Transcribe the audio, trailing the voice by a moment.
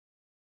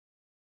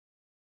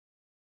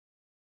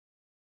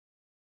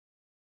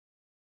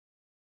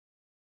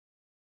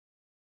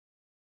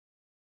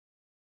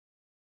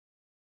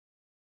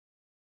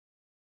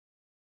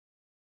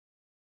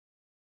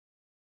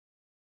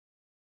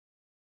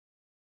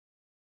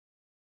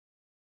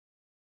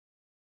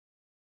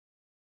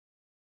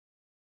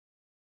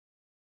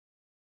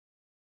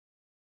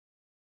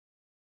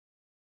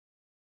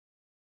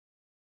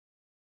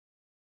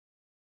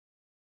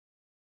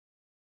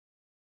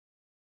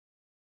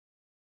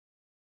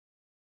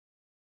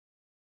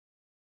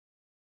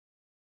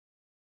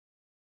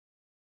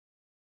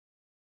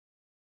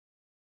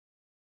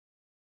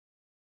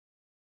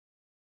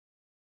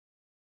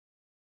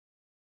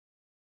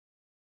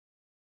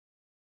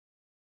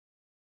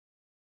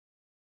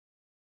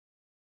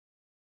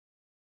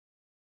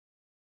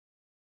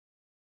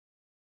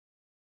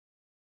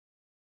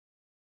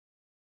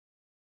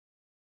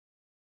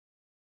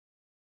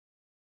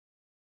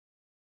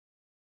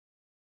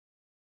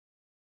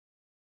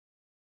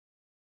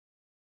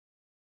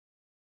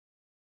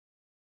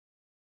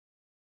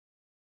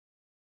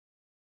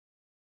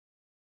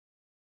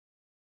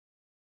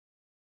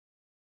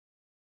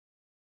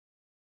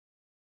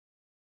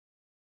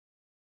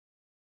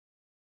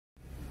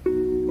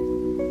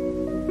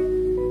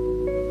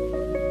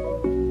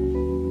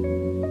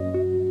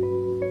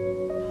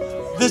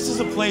this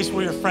is a place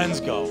where your friends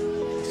go.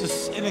 It's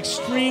just an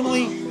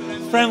extremely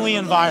friendly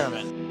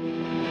environment.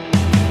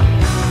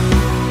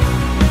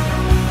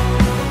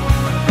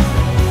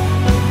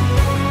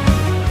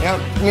 Yeah,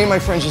 me and my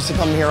friends used to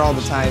come here all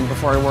the time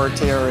before I worked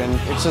here, and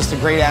it's just a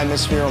great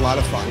atmosphere, a lot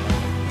of fun.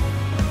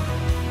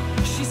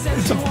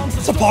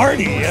 It's a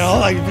party, you know,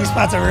 like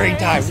TheVspot's a great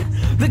time.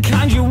 The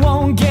kind you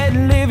won't get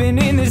living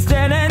in this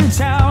dead-end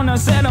town. I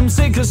said I'm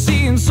sick of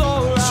seeing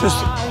so. It's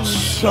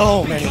just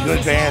so many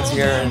good bands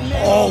here and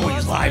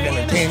always live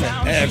entertainment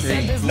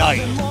every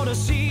night.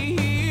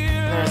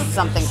 There's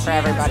something for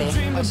everybody,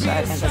 which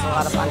I think is a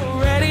lot of fun.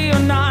 Ready or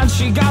not,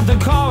 she got the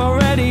car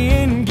already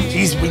in.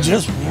 Geez, we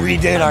just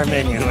redid our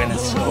menu and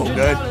it's so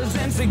good.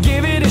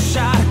 Give it a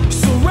shot.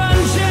 So run,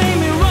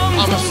 Jamie, run.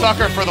 I'm a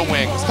sucker for the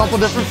wings. A couple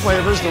different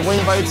flavors. The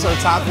wing bites are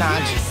top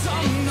notch.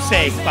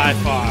 Safe by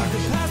far.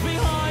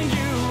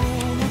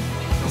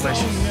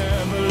 Delicious.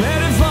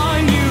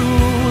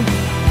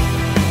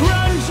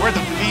 We're the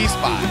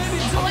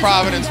TheVspot on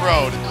Providence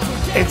Road.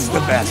 It's the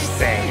best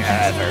thing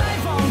ever.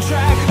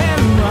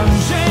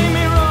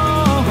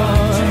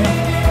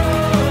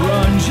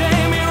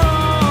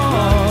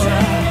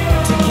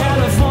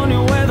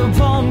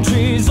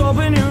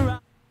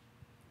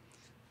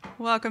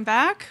 Welcome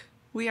back.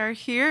 We are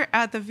here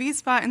at the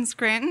TheVspot in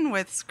Scranton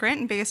with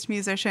Scranton-based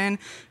musician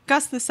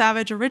Gus the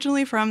Savage,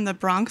 originally from the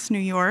Bronx, New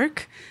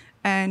York.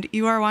 And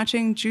you are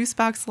watching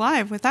Juicebox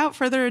Live. Without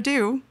further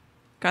ado,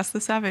 Gus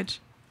the Savage.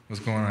 What's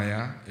going on,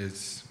 yeah?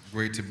 It's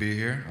great to be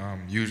here.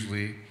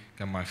 Usually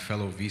got my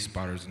fellow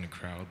V-spotters in the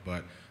crowd,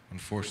 but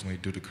unfortunately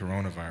due to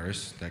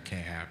coronavirus, that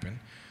can't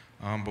happen.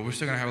 But we're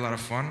still gonna have a lot of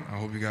fun. I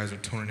hope you guys are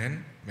tuning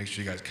in. Make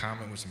sure you guys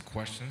comment with some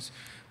questions.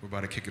 We're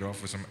about to kick it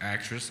off with some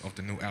Actress off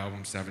the new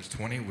album Savage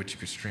 20, which you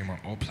can stream on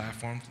all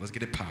platforms. Let's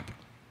get it poppin'.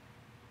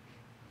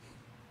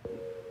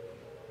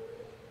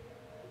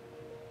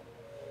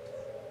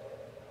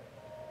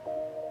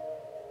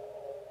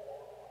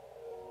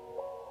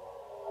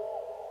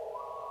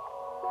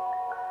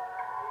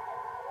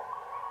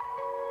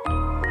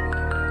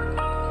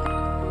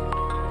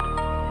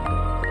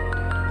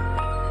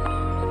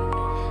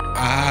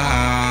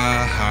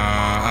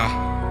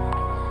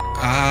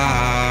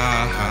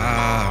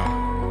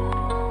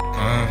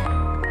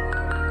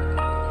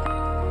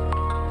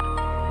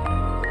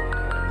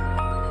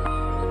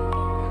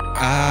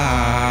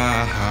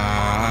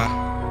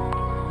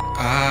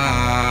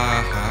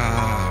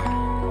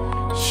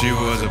 She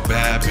was a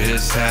bad bitch,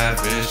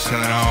 savage,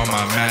 chillin' on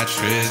my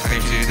mattress.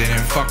 Think she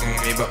didn't fuck with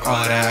me, but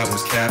all that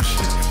was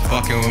captured.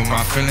 Fucking with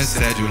my feelings,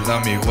 said you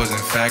love me, wasn't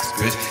facts,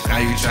 bitch. Now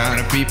you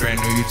tryna be brand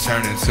new, you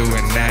turned into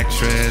an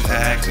actress.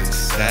 Actress,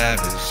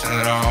 savage,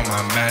 chillin' on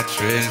my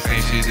mattress.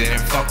 Think she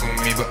didn't fuck with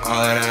me, but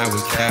all that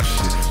was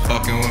captured.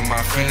 Fucking with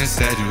my feelings,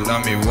 said you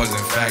love me,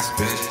 wasn't facts,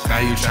 bitch. Now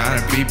you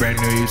tryna be brand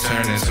new, you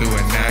turned into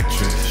an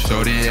actress.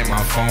 Shorty hit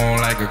my phone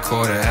like a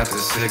quarter after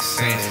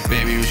 16.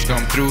 Baby, you should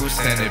come through,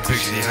 send it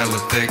picture, hella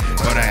thick.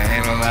 But I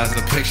analyzed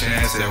the picture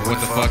and said,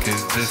 what the fuck is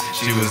this?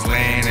 She was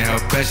laying in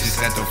her bed, she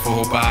sent a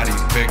full body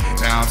pic.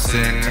 Now I'm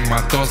sitting in my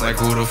thoughts like,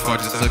 who the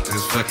fuck just took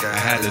this flick? I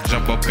had to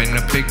jump up in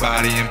the big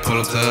body and pull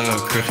up to her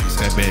crib. She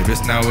said, babe,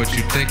 it's not what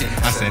you thinking.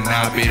 I said,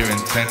 nah, I beat her in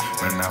 10.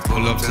 When I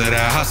pull up to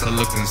that house, I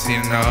looked and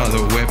seen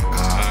another whip.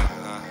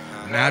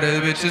 Now this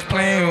bitch is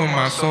playing with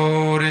my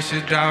soul. This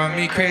shit driving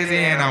me crazy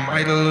and I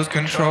might lose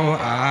control.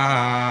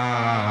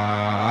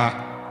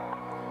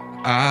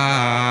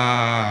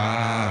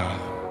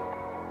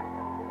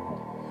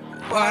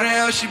 Why the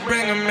hell she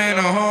bring him in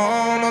a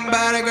home? I'm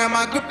about to grab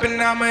my grip and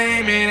I'm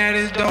aiming at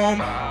his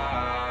dome.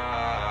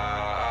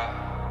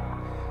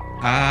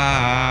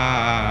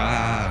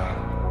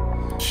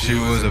 She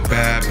was a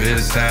bad bitch,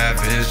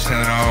 savage,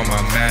 chillin' on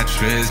my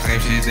mattress.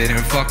 Claimed she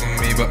didn't fuck with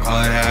me, but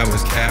all that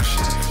was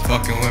captured.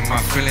 Fucking with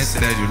my feelings,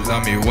 said you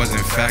love me,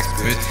 wasn't facts,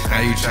 bitch. Now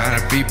you tryna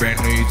be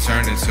brand new, you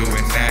turned into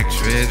an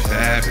actress.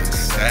 Savage,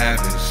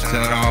 savage,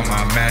 chillin' on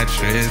my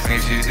mattress.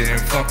 Claimed she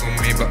didn't fuck with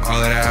me, but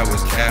all that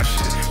was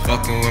captured.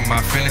 Fucking with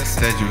my feelings,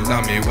 said you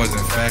love me,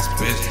 wasn't facts,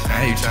 bitch.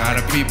 Now you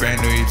tryna be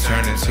brand new, you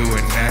turned into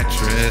an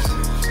actress.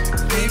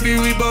 Baby,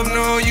 we both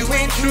know you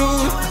ain't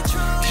true.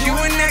 You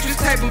an actress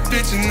type of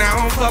bitch and I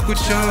don't fuck with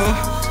you.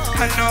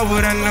 I know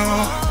what I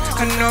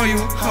know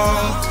you a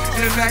hoe.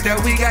 And the fact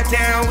that we got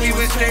down, we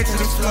went straight to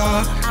the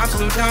floor. I'm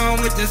so done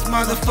with this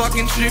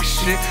motherfucking trick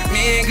shit.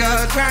 Me and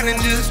God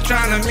grinding, just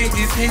trying to make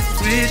these hits,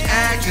 bitch.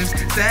 Actress,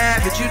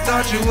 savage, you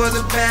thought you was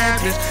a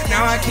bad bitch.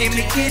 Now I came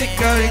to get it,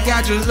 girl, it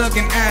got you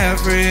looking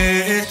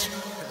average.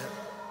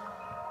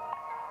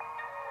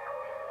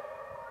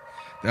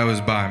 That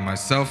was by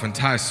myself and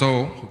Ty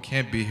Soul, who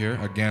can't be here,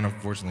 again,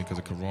 unfortunately, because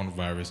of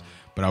coronavirus.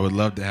 But I would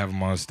love to have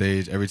him on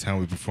stage. Every time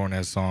we perform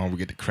that song, we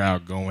get the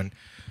crowd going.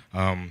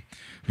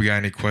 We got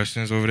any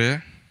questions over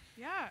there?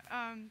 Yeah,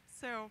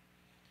 so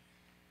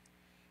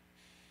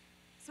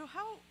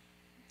how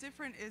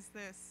different is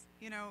this,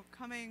 you know,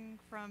 coming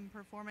from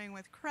performing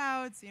with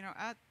crowds, you know,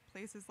 at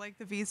places like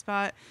the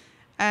TheVspot,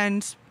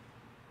 and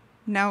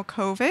now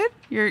COVID?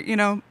 You're, you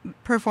know,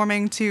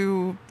 performing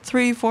to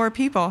 3-4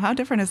 people. How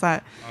different is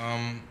that?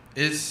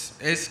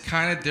 It's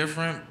kind of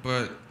different,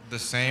 but the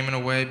same in a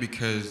way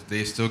because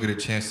they still get a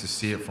chance to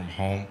see it from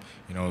home.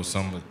 You know,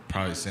 some would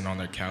probably sitting on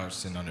their couch,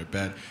 sitting on their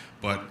bed,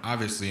 but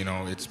obviously, you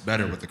know, it's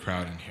better with the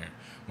crowd in here.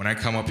 When I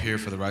come up here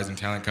for the Rising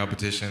Talent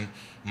competition,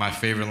 my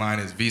favorite line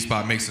is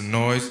 "V-Spot make some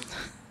noise."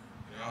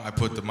 You know, I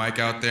put the mic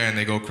out there and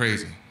they go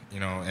crazy. You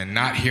know, and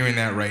not hearing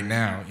that right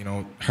now, you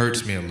know,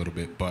 hurts me a little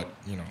bit. But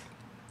you know,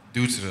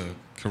 due to the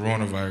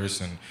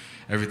coronavirus and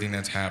everything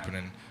that's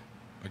happening,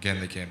 again,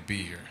 they can't be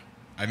here.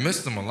 I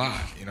miss them a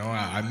lot, you know.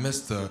 I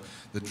miss the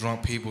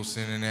drunk people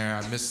sitting in there.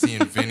 I miss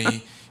seeing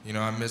Vinny. You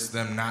know, I miss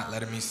them not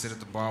letting me sit at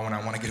the bar when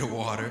I want to get a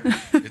water.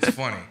 It's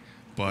funny,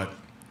 but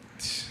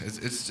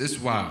it's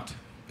wild.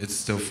 It's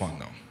still fun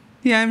though.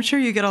 Yeah, I'm sure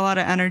you get a lot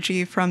of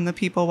energy from the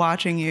people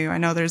watching you. I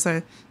know there's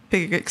a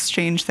big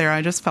exchange there.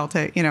 I just felt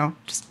it, you know,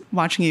 just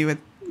watching you with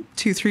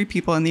 2-3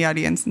 people in the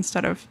audience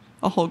instead of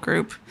a whole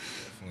group.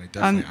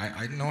 Definitely.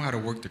 I know how to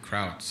work the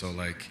crowd, so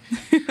like,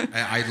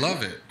 I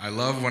love it. I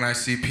love when I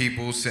see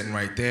people sitting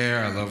right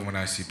there. I love when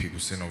I see people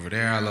sitting over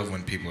there. I love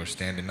when people are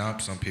standing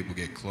up. Some people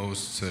get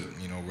close to,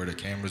 you know, where the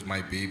cameras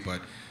might be,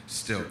 but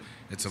still,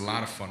 it's a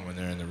lot of fun when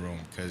they're in the room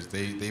because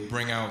they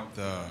bring out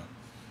the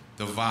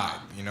vibe.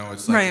 You know,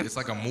 it's like right. It's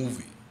like a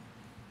movie.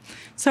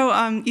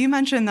 So you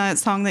mentioned that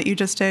song that you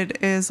just did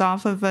is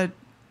off of a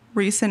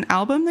recent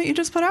album that you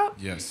just put out?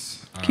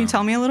 Yes. Can you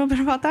tell me a little bit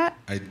about that?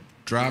 I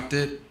dropped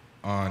it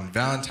on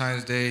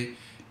Valentine's Day.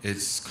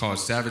 It's called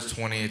Savage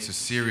 20. It's a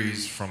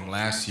series from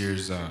last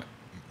year's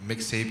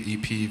mixtape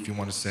EP, if you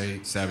want to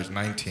say, Savage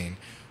 19,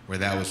 where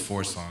that was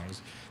 4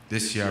 songs.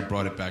 This year I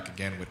brought it back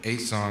again with 8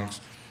 songs,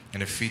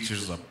 and it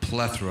features a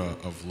plethora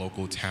of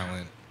local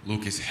talent.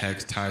 Lucas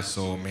Hex, Ty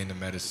Soul, Main the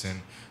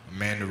Medicine,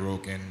 Amanda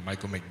Roken,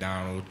 Michael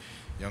McDonald,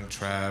 Young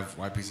Trav,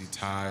 YPC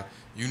Ty,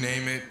 you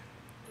name it,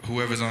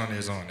 whoever's on there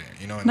is on there.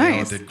 You know, and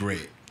nice. They all did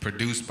great.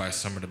 Produced by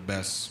some of the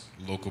best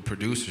local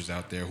producers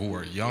out there who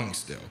are young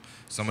still.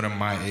 Some of them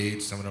my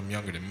age, some of them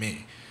younger than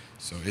me.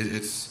 So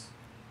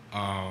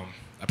I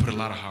put a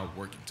lot of hard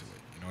work into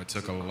it. You know, it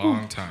took a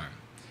long time.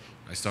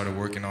 I started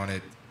working on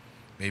it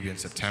maybe in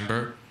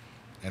September,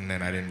 and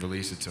then I didn't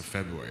release it till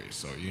February.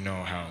 So you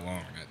know how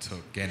long that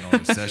took, getting all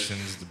the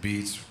sessions, the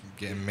beats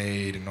getting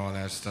made and all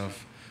that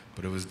stuff.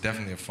 But it was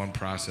definitely a fun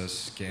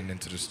process getting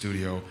into the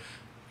studio.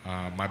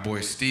 My boy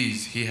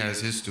Steez, he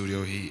has his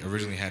studio. He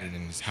originally had it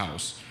in his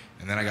house.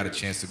 And then I got a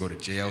chance to go to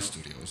JL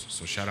Studios.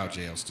 So shout out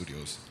JL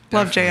Studios.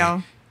 Love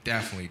JL.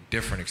 Definitely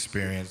different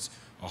experience.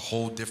 A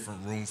whole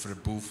different room for the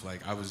booth.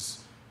 Like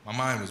my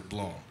mind was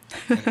blown.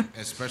 And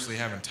especially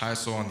having Ty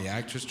Soul on the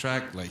actress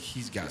track, like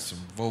he's got some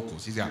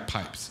vocals. He's got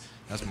pipes.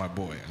 That's my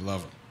boy. I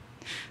love him.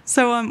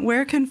 So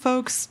where can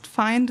folks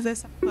find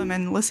this album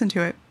and listen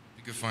to it?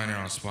 You can find it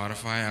on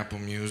Spotify, Apple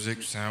Music,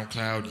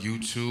 SoundCloud,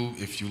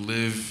 YouTube. If you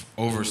live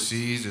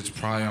overseas, it's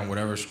probably on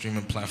whatever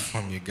streaming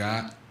platform you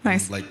got.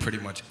 Nice. Like pretty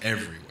much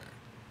everywhere.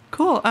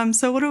 Cool.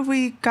 So what have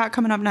we got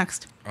coming up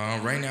next?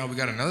 Right now we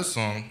got another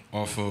song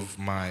off of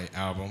my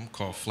album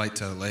called Flight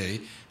to LA.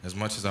 As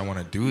much as I want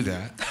to do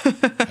that,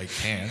 I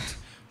can't.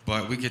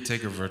 But we could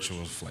take a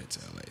virtual flight to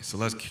LA. So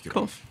let's kick it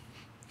off.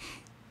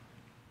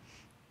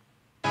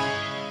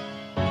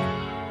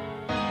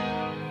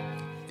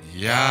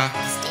 Yeah.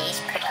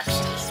 Stage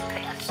production.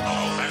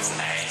 Oh, that's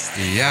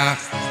nice. Yeah.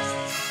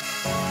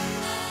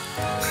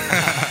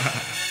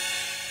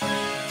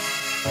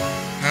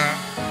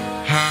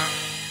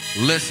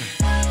 Listen,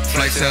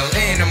 flight till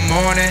 8 in the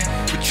morning,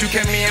 but you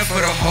kept me in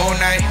for the whole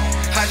night.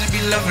 I just be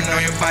loving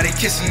on your body,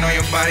 kissing on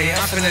your body,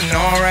 I'm feeling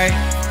alright.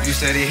 You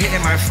said it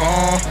hitting my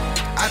phone,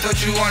 I thought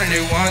you wanted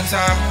it one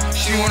time.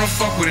 She wanna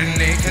fuck with a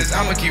nigga, cause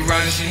I'ma keep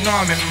riding, she know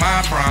I'm in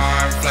my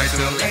prime. Flight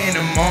till 8 in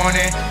the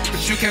morning,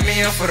 but you kept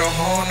me in for the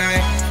whole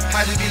night.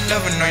 I just be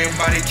loving on your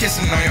body,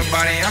 kissing on your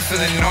body, I'm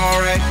feeling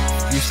alright.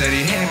 You said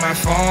it hitting my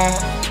phone,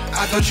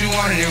 I thought you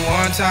wanted it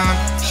one time.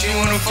 She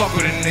wanna fuck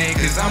with a nigga,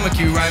 cause I'ma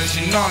keep riding,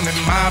 she know I'm in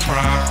my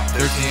prime.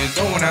 13 years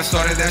old when I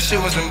started, that shit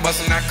wasn't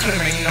bustin', I couldn't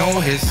make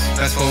no hits.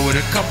 Fast forward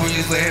a couple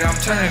years later, I'm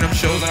turning up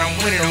shows and I'm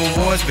winning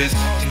awards, bitch.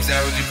 Team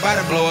Savage, you bout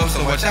to blow up,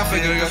 so watch out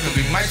for your girl, cause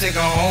we might take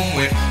her home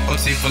with.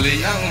 OT fully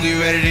young, we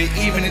ready to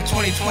even in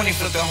 2020,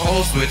 flip the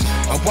whole switch.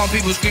 I want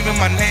people screaming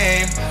my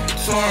name,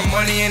 soaring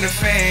money into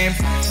fame.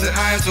 Said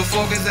I am so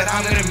focused that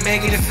I'm gonna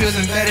make it, it feels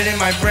embedded in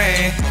my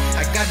brain.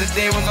 I got the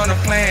day ones on the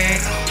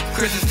plane,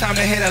 Chris, it's time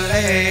to hit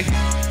LA.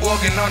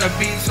 Walking on the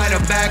beach, light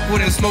a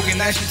backwood and smoking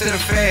that shit to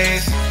the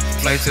face.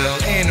 Flight till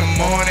 8 in the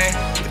morning,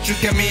 but you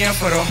kept me in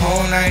for the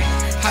whole night.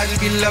 I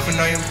just be loving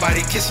on your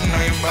body, kissing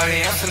on your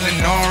body, I'm feeling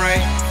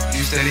alright.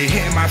 You said it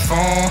hitting my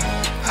phone,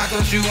 I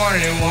thought you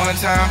wanted it one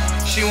time.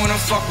 She wanna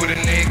fuck with a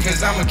nigga, cause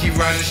I'ma keep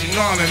riding, she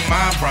know I'm in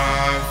my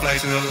prime. Flight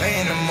till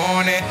 8 in the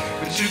morning,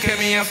 but you kept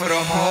me in for the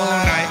whole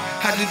night.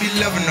 I just be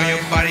loving on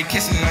your body,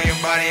 kissing on your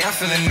body, I'm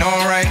feeling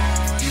alright.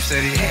 You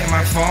said it hitting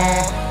my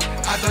phone,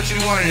 I thought you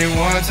wanted it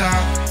one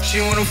time.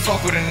 She wanna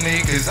fuck with a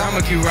nigga, cause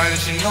I'ma keep riding,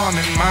 she know I'm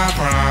in my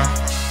prime.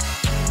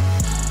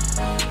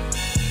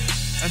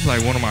 That's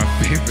like one of my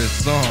favorite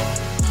songs.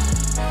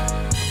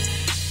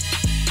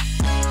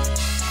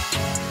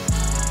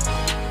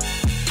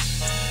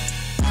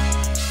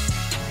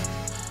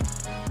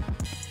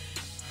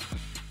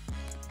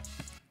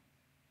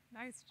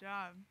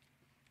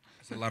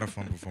 It's a lot of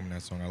fun performing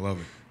that song. I love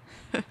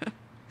it.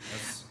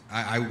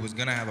 I was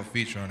gonna have a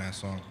feature on that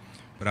song,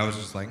 but I was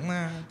just like,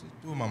 nah,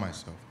 just do it by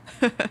myself.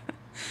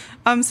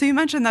 So you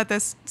mentioned that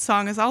this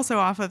song is also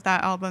off of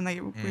that album that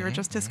we were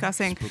just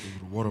discussing. Just put a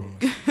little water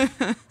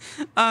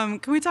on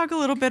it. Can we talk a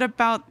little bit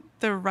about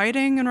the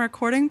writing and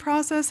recording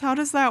process? How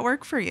does that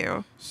work for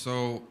you?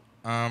 So,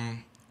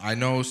 I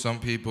know some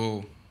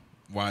people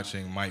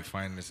watching might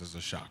find this as a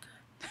shocker,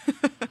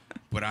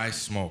 but I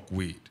smoke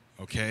weed,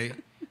 okay?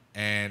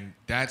 And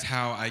that's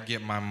how I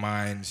get my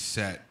mind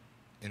set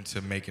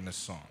into making a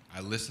song. I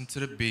listen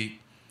to the beat,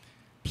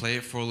 play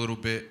it for a little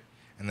bit,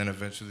 and then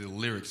eventually the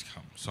lyrics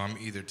come. So I'm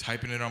either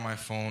typing it on my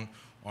phone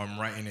or I'm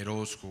writing it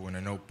old school in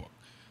a notebook.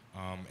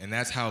 And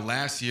that's how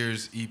last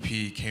year's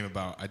EP came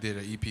about. I did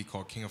an EP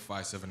called King of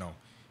 570.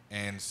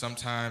 And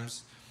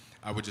sometimes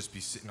I would just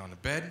be sitting on the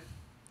bed,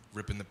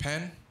 ripping the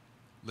pen,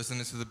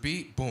 listening to the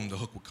beat, boom, the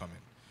hook would come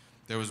in.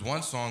 There was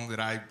one song that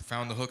I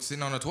found the hook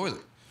sitting on a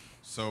toilet.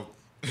 So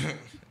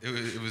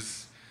it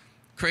was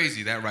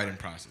crazy, that writing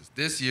process.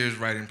 This year's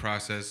writing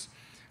process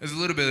is a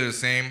little bit of the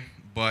same,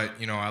 but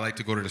you know, I like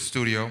to go to the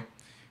studio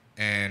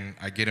and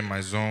I get in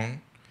my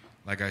zone,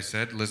 like I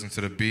said, listen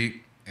to the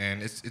beat,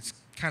 and it's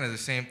kind of the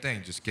same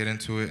thing. Just get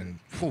into it and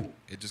whew,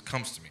 it just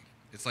comes to me.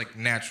 It's like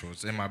natural,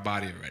 it's in my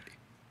body already.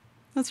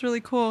 That's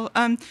really cool.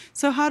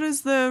 So how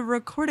does the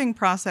recording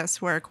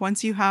process work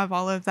once you have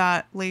all of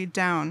that laid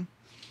down?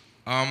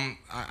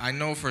 I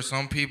know for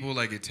some people,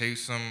 like, it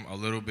takes them a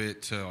little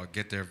bit to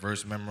get their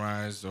verse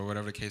memorized or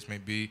whatever the case may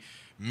be.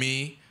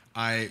 Me,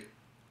 I've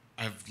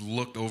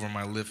looked over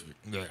my lyrics.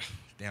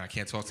 Damn, I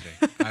can't talk today.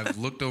 I've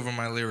looked over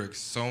my lyrics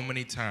so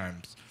many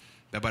times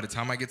that by the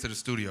time I get to the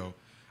studio,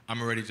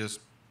 I'm already just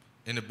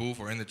in the booth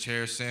or in the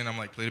chair sitting. I'm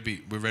like, play the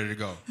beat. We're ready to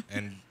go.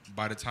 And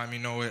by the time you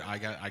know it, I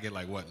get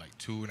like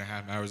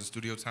 2.5 hours of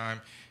studio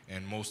time,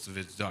 and most of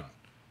it's done.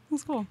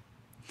 That's cool.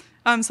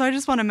 So I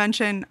just want to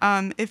mention,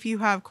 if you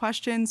have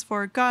questions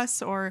for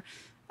Gus or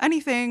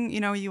anything, you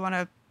know, you want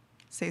to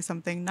say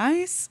something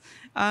nice,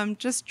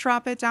 just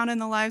drop it down in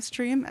the live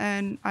stream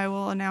and I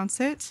will announce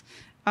it.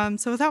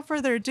 So without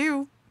further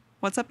ado,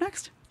 what's up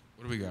next?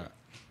 What do we got?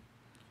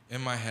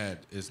 In My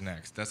Head is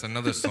next. That's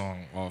another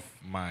song off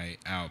my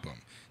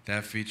album.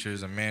 That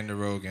features Amanda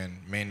Rogan,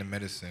 Main the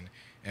Medicine,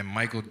 and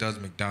Michael Does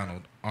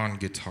McDonald on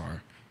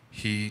guitar.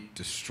 He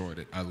destroyed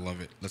it. I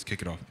love it. Let's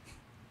kick it off.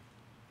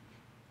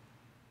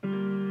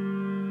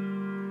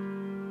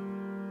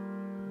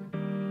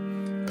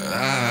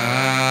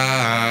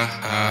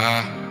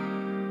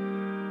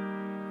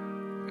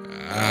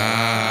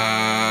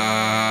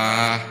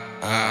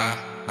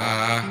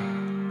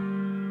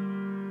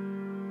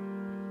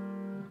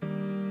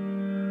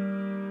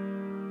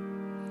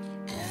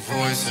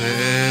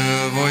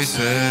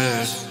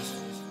 Voices.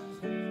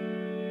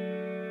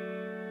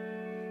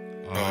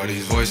 All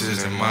these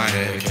voices in my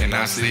head,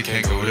 cannot sleep,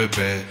 can't go to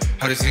bed.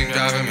 How this seem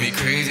driving me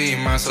crazy,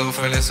 my soul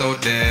feeling so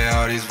dead.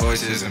 All these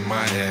voices in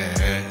my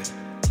head.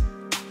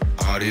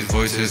 All these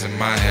voices in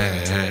my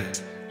head.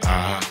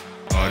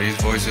 All these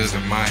voices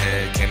in my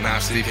head,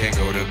 cannot sleep, can't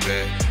go to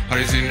bed. All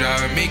these seem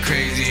driving me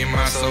crazy,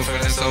 my soul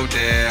feeling so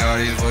dead. All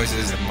these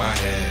voices in my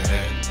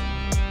head.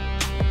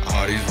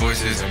 All these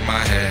voices in my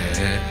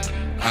head.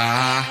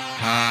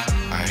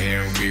 I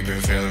hear him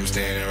creeping, feel him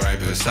standing right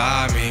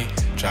beside me,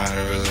 trying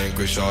to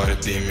relinquish all the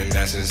demon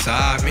that's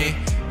inside me.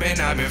 Man,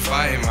 I've been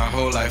fighting my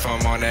whole life,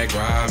 I'm on that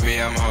grind, B.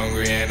 I'm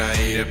hungry and I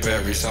eat up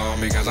every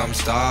song because I'm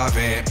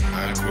starving.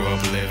 I grew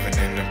up living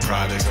in the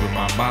projects with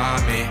my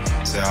mommy.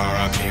 Say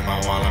R.I.P. my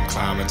while I'm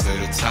climbing to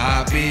the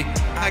top, B.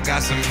 I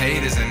got some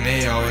haters and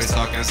they always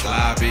talking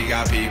sloppy.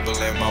 Got people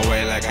in my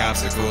way like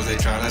obstacles, they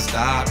trying to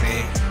stop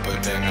me.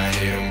 But then I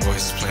hear them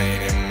voices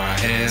playing in my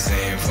head,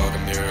 saying fuck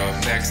 'em, you're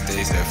up next.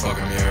 They said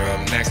fuck 'em, you're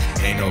up next.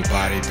 Ain't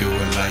nobody do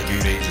it like you,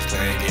 they just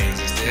playing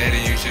games instead.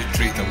 And you should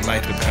treat them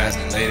like the past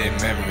and lay their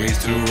memories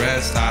to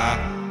rest. I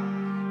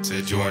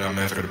said you and I'm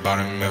meant for the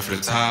bottom, I'm meant for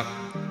the top.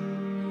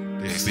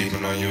 They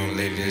sleeping on you and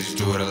lady, they just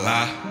do it a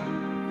lot.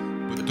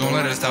 But don't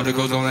let it stop the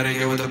goals, don't let it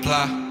get with the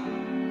plot.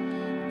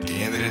 At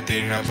the end of the day,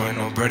 you're not putting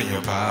no bread in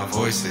your pie.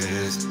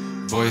 Voices,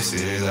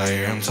 voices, I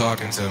hear them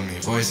talking to me.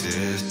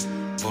 Voices,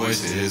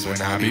 voices,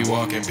 when I be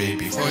walking,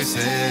 baby.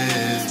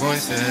 Voices,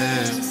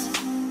 voices,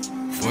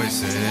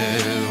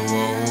 voices,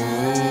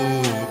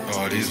 whoa.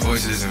 All these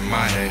voices in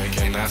my head,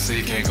 cannot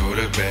sleep, can't go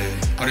to bed.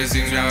 All these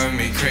things driving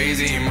me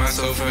crazy, my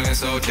soul feeling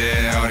so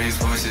dead. All these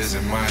voices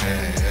in my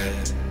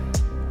head.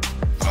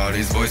 All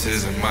these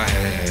voices in my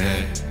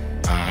head.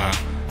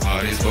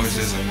 All these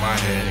voices in my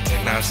head,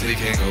 cannot sleep,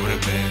 can't go to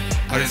bed.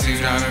 All these things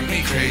driving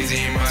me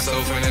crazy, my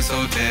soul feeling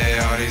so dead.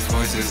 All these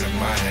voices in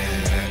my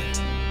head.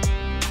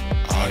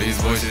 All these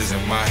voices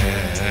in my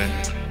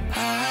head.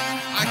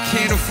 I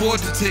can't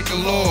afford to take a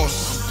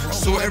loss,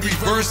 so every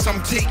verse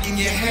I'm taking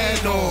your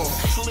head off.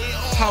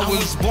 I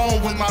was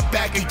born with my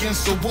back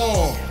against the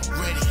wall,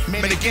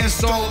 man,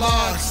 against all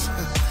odds.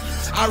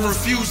 I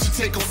refuse to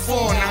take a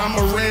fall, now I'm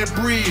a rare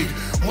breed,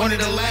 one of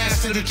the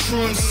last of the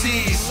true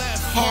MCs.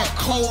 Heart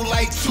cold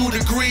like 2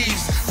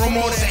 degrees. From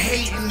all the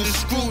hate and the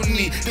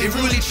scrutiny, they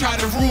really try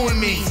to ruin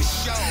me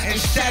and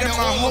shatter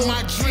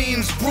my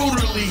dreams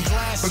brutally.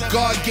 But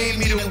God gave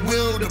me the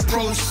will to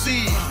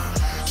proceed.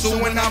 So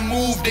when I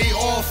move, they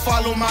all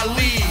follow my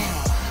lead.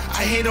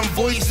 I hear them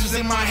voices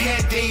in my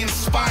head, they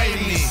inspire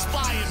me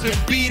to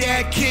be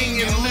that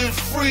king and live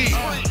free.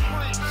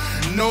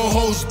 No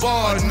holds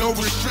barred, no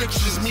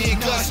restrictions. Me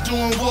and Gus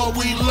doing what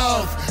we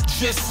love,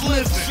 just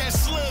living.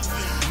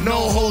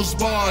 No holds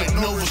barred,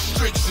 no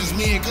restrictions.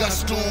 Me and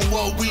Gus doing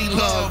what we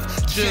love,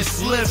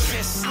 just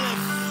living.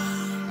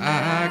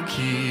 I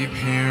keep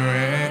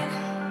hearing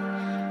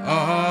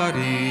all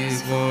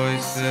these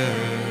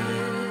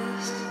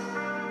voices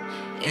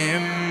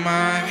in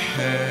my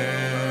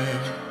head.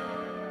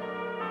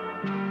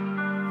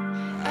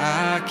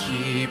 I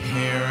keep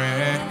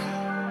hearing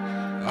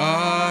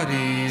all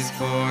these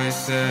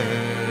voices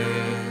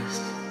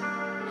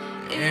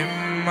in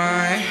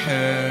my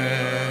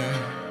head.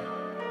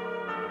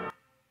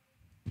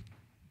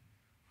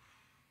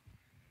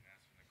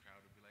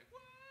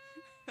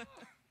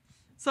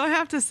 So I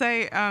have to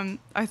say,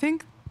 I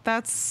think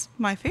that's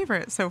my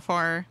favorite so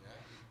far.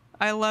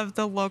 I love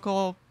the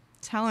local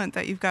talent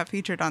that you've got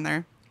featured on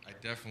there. I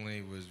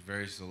definitely was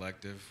very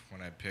selective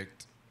when I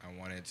picked. I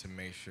wanted to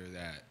make sure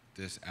that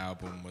this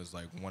album was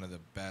like one of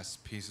the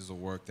best pieces of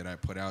work that I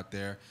put out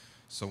there.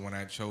 So when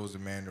I chose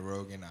Amanda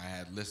Rogan, I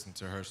had listened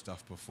to her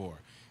stuff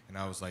before. And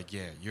I was like,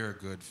 yeah, you're a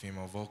good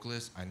female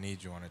vocalist. I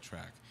need you on a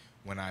track.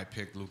 When I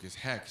picked Lucas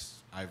Hex,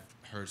 I've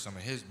heard some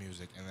of his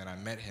music, and then I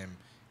met him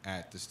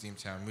at the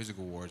Steamtown Music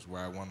Awards,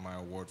 where I won my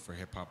award for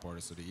Hip Hop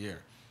Artist of the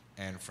Year.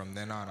 And from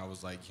then on, I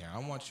was like, yeah, I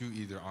want you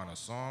either on a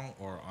song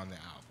or on the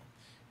album.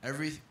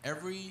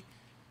 Every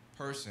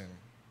person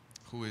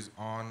who is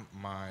on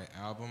my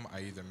album,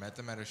 I either met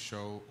them at a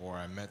show or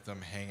I met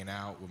them hanging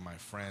out with my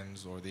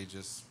friends, or they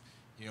just,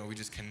 we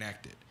just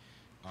connected.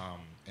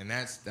 And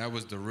that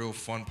was the real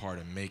fun part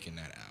of making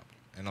that album.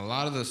 And a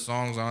lot of the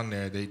songs on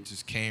there, they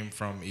just came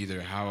from either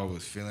how I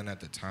was feeling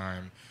at the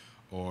time,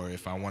 or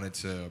if I wanted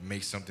to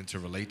make something to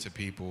relate to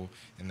people,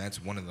 and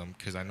that's one of them,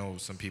 because I know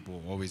some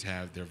people always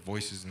have their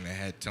voices in their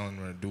head telling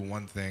them to do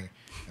one thing,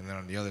 and then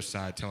on the other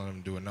side telling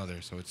them to do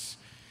another. So it's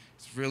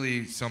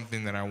really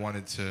something that I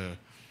wanted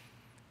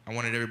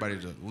everybody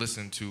to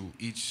listen to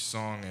each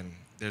song, and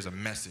there's a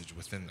message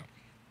within them.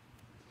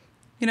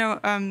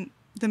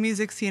 The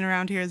music scene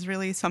around here is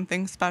really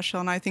something special,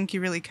 and I think you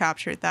really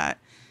captured that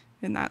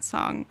in that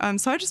song.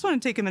 So I just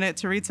want to take a minute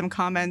to read some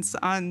comments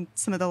on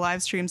some of the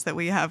live streams that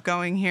we have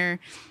going here.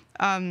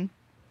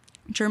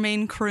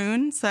 Jermaine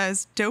Kroon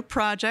says, dope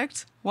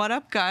project. What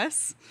up,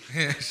 Gus?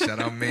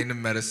 Shout out Maine to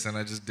Medicine.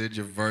 I just did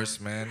your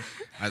verse, man.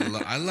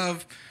 I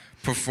love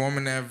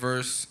performing that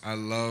verse. I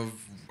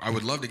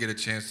would love to get a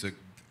chance to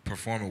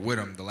perform it with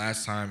him. The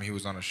last time he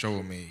was on a show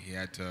with me, he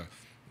had to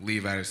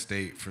leave out of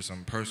state for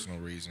some personal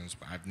reasons.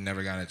 But I've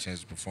never gotten a chance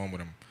to perform with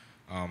him.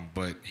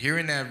 But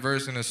hearing that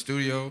verse in the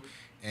studio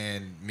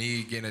and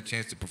me getting a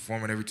chance to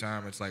perform it every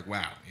time, it's like,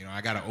 wow, I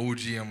got an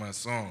OG on my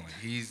song. Like,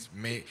 he's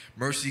made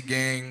Mercy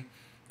Gang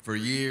for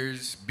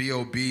years,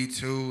 B.O.B.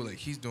 too. Like,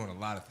 he's doing a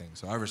lot of things,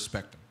 so I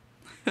respect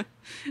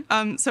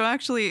him. So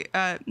actually,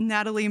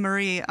 Natalie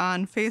Marie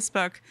on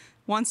Facebook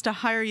wants to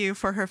hire you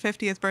for her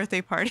 50th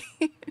birthday party.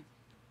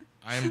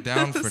 I am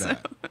down for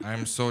that. I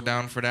am so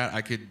down for that.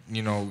 I could,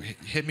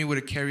 hit me with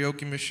a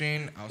karaoke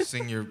machine. I'll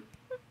sing your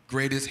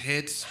greatest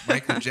hits,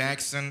 Michael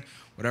Jackson,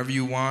 whatever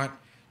you want.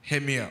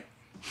 Hit me up.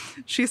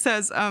 She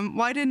says,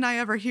 why didn't I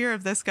ever hear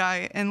of this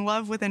guy? In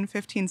love within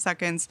 15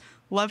 seconds.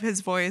 Love his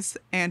voice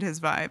and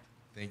his vibe.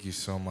 Thank you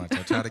so much.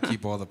 I try to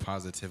keep all the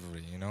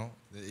positivity,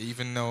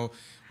 Even though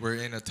we're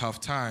in a tough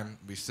time,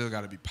 we still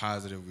got to be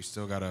positive. We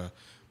still got to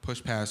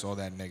push past all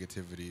that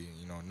negativity,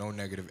 no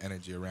negative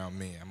energy around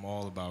me. I'm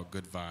all about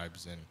good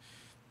vibes and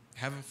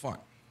having fun.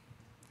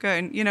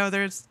 Good.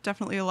 There's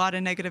definitely a lot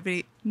of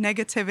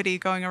negativity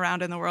going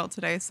around in the world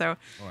today. So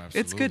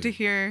it's good to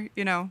hear,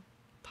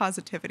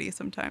 positivity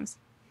sometimes.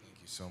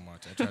 Thank you so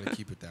much. I try to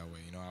keep it that way.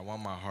 I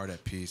want my heart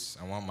at peace.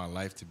 I want my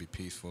life to be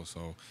peaceful.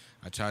 So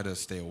I try to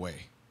stay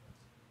away.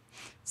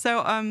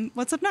 So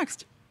what's up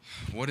next?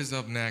 What is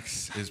up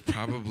next is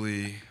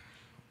probably,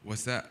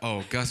 what's that?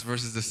 Oh, Gus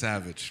versus the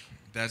Savage.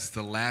 That's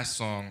the last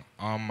song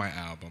on my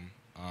album.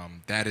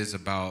 That is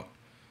about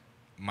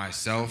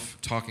myself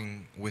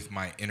talking with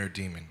my inner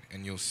demon.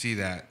 And you'll see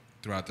that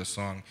throughout the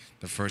song.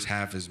 The first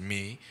half is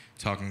me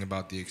talking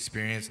about the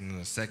experience, and then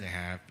the second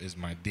half is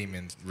my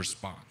demon's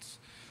response.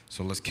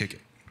 So let's kick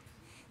it.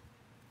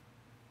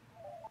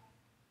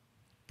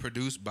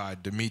 Produced by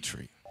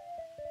Dimitri.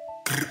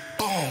 It's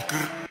all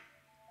good.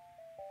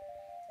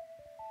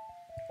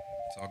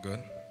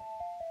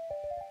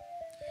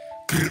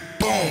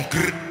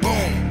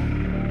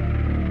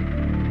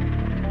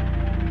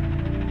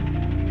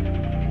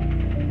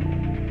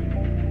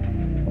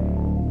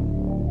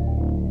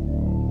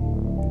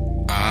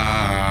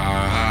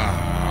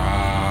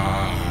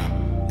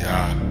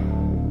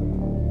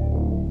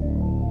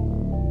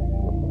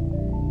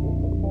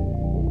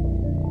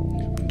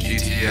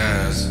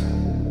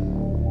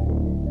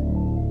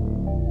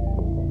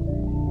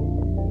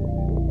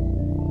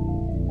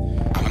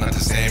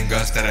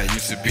 that I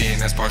used to be,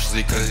 and that's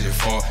partially cause of your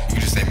fault.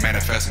 You just ain't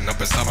manifesting up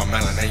inside my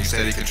melon, and you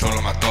steady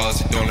controlling my thoughts.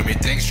 You don't let me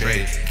think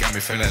straight, got me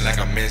feeling like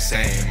I'm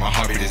insane. My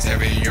heartbeat is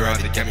heavy, and you're out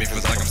to get me,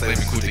 feels like I'm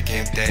slaving cool to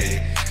game day.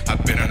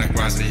 I've been on the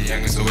grind since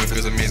young, so it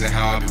feels amazing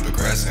how I be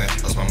progressing.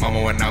 Lost my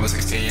mama when I was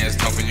 16 years,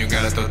 tough when you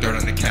gotta throw dirt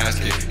on the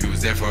casket. You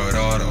was there for it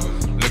all though,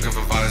 looking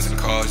for violence and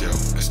cause, yo.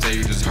 Instead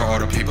you just hurt all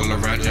the people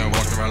around you and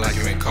walking around like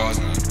you ain't caused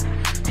none.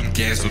 I'm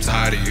getting so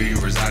tired of you,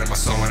 you reside in my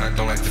soul and I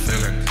don't like the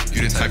feeling.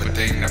 You the type of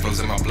thing that flows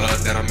in my blood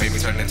that'll make me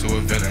turn into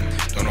a villain.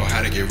 Don't know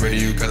how to get rid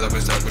of you cause I've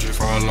been stuck with you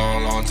for a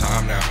long, long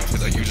time now.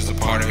 Feels like you just a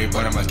part of me,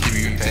 but I must keep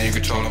you in pain,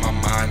 controlling my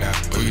mind now.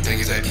 But you think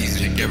it's that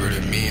easy to get rid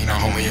of me? Now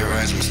homie, your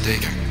ass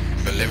mistaken.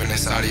 Been living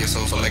inside of your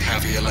soul for like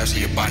half of your life, so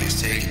your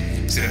body's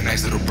taken. See the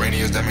nice little brain of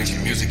yours that makes you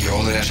music, yeah,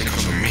 all of that shit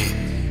comes from me.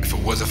 If it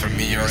wasn't for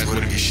me, your ass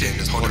wouldn't be shit in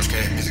this whole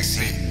damn music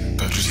scene.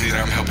 Don't you see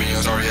that I'm helping you?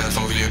 Sorry, I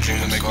told you your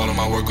dreams to make all of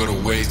my work go to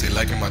waste. They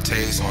liking my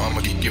taste, so I'ma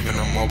keep giving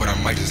them more, but I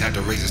might just have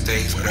to raise the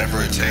stakes.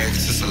 Whatever it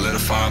takes to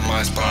solidify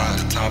my spot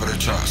at the top of the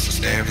charts. So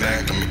stand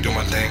back, let me do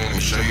my thing, let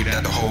me show you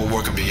that the whole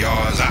world can be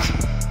yours.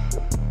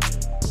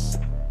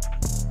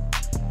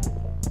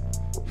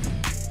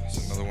 It's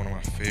another one of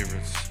my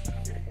favorites.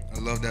 I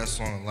love that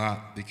song a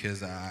lot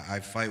because I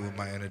fight with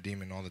my inner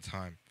demon all the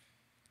time.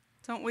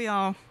 Don't we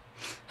all?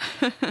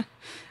 So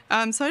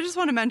I just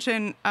want to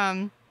mention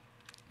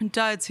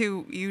Duds,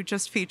 who you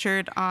just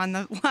featured on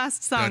the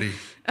last song,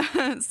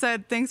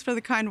 said, "Thanks for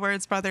the kind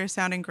words, brother,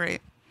 sounding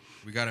great."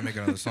 We got to make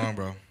another song,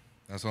 bro.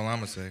 That's all I'm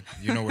going to say.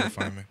 You know where to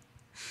find me.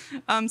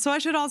 So I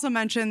should also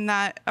mention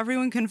that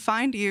everyone can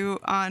find you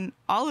on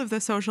all of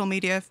the social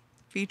media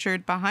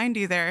featured behind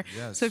you there.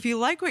 Yes. So if you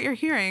like what you're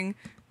hearing,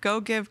 go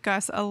give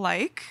Gus a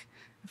like,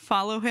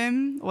 follow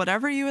him,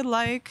 whatever you would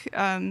like,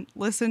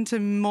 listen to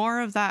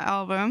more of that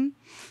album.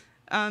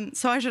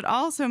 So I should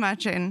also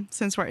mention,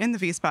 since we're in the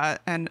V-Spot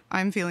and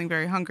I'm feeling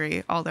very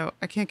hungry, although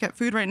I can't get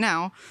food right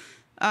now,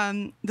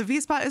 the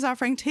V-Spot is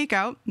offering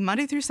takeout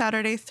Monday through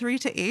Saturday, 3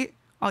 to 8.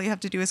 All you have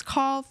to do is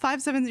call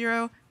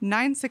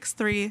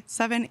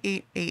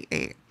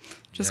 570-963-7888.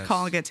 Just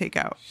call and get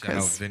takeout. Shout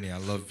out Vinny. I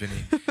love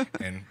Vinny.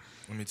 And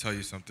let me tell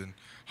you something.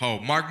 Oh,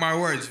 mark my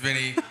words,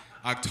 Vinny.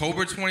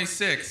 October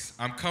 26th,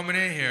 I'm coming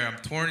in here. I'm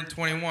turning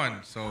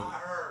 21, so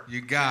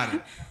you got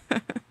it.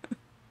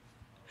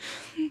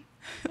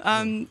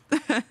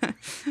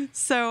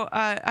 So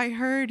I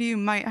heard you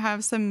might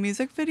have some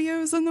music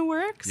videos in the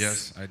works.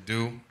 Yes, I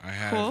do. I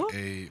have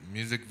a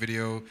music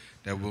video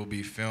that will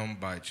be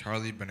filmed by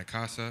Charlie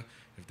Benacasa,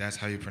 if that's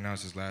how you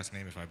pronounce his last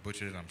name. If I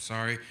butchered it, I'm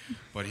sorry.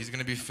 But he's going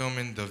to be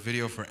filming the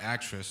video for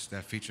Actress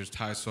that features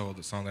Ty Soul,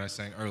 the song that I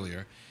sang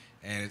earlier.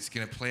 And it's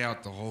going to play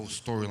out the whole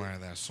storyline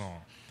of that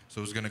song.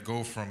 So it's going to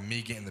go from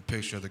me getting the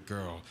picture of the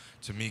girl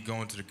to me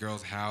going to the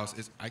girl's house.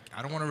 I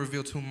don't want to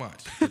reveal too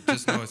much, but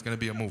just know it's going to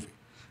be a movie.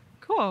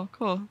 Cool.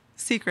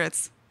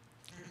 Secrets.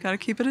 Got to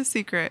keep it a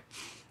secret.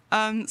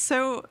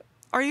 So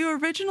are you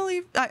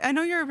originally, I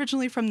know you're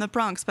originally from the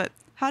Bronx, but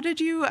how did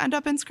you end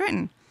up in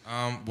Scranton?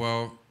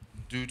 Well,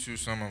 due to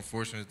some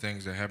unfortunate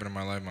things that happened in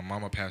my life, my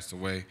mama passed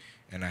away,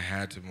 and I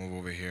had to move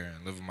over here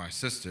and live with my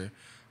sister.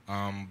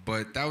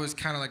 But that was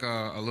kind of like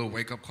a little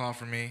wake-up call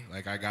for me.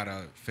 Like, I got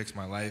to fix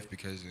my life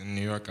because in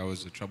New York, I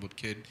was a troubled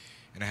kid,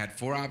 and I had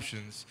 4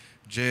 options: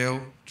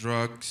 jail,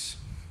 drugs,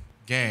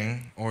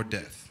 gang, or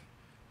death.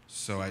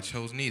 So I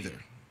chose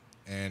neither.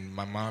 And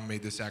my mom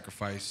made the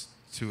sacrifice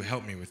to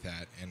help me with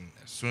that. And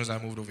as soon as I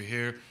moved over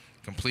here,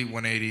 complete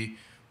 180,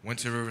 went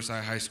to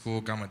Riverside High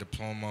School, got my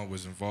diploma,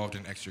 was involved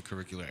in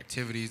extracurricular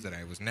activities that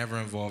I was never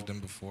involved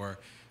in before.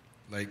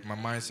 Like, my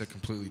mindset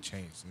completely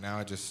changed. Now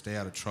I just stay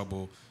out of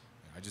trouble.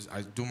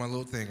 I do my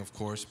little thing, of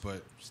course,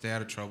 but stay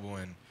out of trouble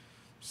and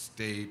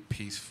stay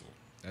peaceful.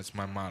 That's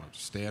my motto.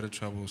 Just stay out of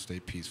trouble, stay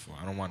peaceful.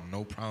 I don't want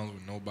no problems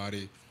with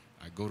nobody.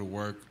 I go to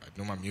work, I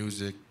do my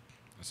music.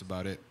 That's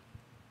about it.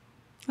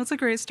 That's a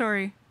great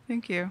story.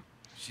 Thank you.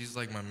 She's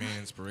like my main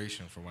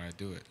inspiration for why I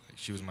do it. Like,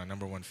 she was my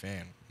 #1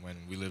 fan when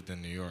we lived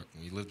in New York.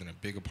 We lived in a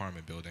big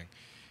apartment building.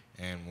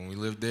 And when we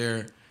lived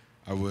there,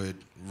 I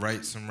would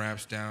write some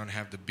raps down,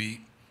 have the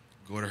beat,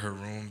 go to her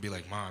room, be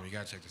like, "Mom, you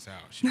got to check this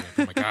out." She'd be like,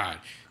 "Oh, my God,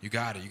 you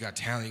got it. You got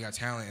talent. You got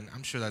talent." And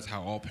I'm sure that's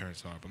how all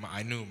parents are. But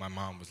I knew my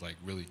mom was, like,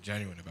 really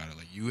genuine about it.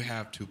 Like, you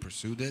have to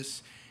pursue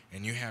this,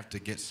 and you have to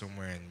get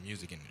somewhere in the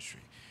music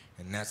industry.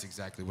 And that's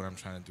exactly what I'm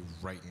trying to do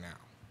right now.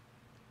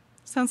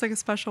 Sounds like a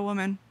special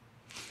woman.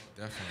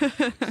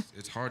 Definitely.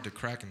 It's hard to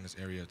crack in this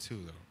area,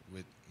 too, though,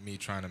 with me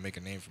trying to make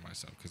a name for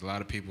myself. Because a lot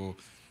of people,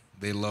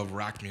 they love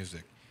rock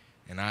music.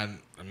 And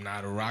I'm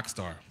not a rock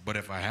star. But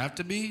if I have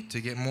to be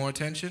to get more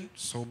attention,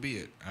 so be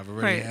it. I've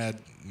already had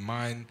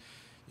mine,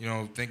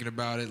 thinking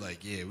about it.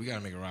 Like, yeah, we got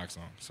to make a rock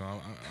song. So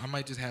I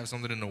might just have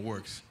something in the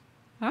works.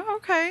 Oh,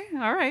 okay.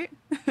 All right.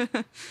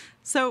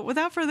 So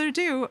without further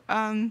ado,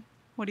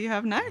 what do you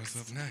have next?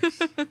 What's up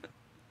next?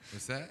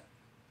 What's that?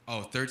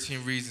 Oh,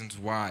 13 Reasons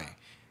Why.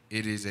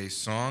 It is a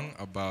song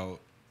about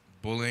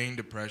bullying,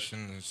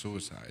 depression, and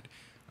suicide.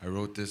 I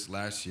wrote this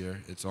last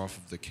year. It's off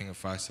of the King of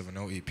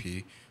 570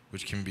 EP,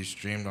 which can be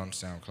streamed on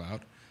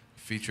SoundCloud.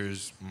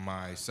 features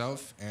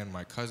myself and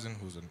my cousin,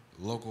 who's a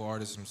local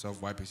artist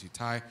himself, YPC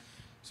Ty.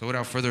 So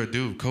without further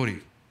ado, Cody,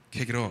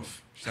 kick it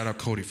off. Shout out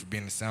Cody for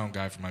being the sound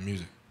guy for my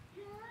music.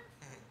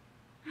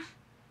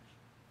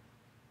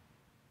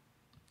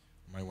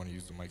 Might want to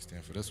use the mic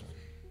stand for this one.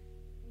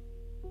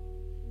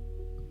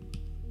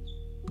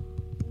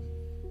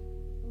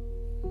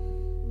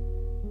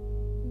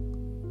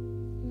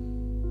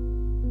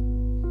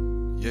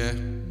 Yeah.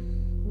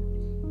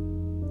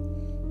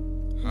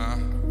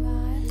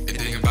 They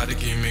think about the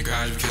kid make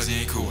eyes because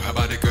he ain't cool. How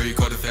about the girl you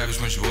called the Savage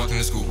when she walked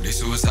into school? They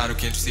suicidal,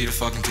 can't you see the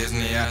fucking tears in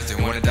their eyes?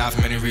 They wanna die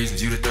for many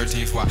reasons, you the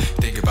 13th why?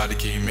 Think about the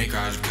kid make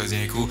eyes because he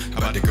ain't cool. How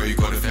about the girl you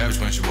called the Savage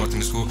when she walked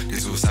into school? They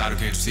suicidal,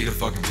 can't you see the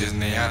fucking tears in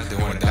their eyes? They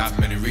wanna die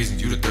for many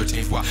reasons, you the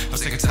 13th why? I'm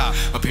sick and tired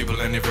of people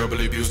and their verbal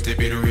abuse. They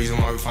be the reason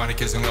why we finally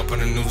kissing up on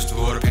the news. To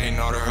all the pain,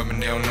 all the hurt,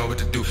 and they don't know what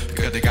to do.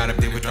 Because they gotta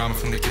deal with drama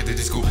from the kids at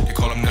the school. They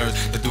call them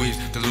nerds, the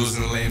dweebs, the losers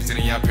and the lames.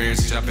 Sitting y'all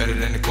parents shot better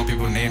than the cool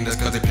people name. That's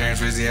cause their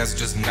parents raised their ass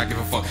just not give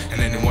a fuck. And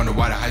then they wonder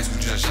why the high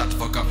school just shot the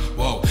fuck up.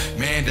 Whoa,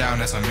 man down,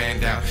 that's a man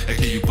down. That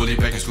kid you bullied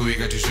back in school, he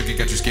got you shook, he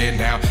got you scared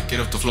now. Get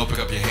off the floor, pick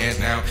up your hands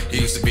now. He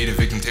used to be the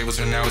victim, tables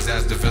turn now his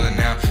ass the villain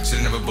now.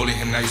 Should've never bullied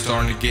him, now you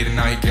starting to get it.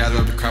 Now he gather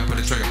up the crime, put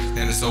the trigger.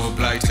 Then it's over,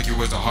 black, took you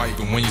words to heart.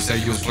 Even when you say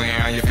you was playing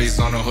around your face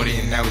on a hoodie,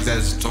 and now his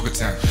ass is talk of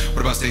town.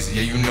 What about Stacey?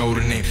 Yeah, you know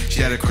the name.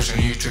 She had a crush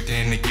on you, tricked her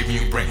into giving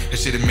you brain. That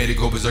shit had made it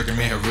go berserk and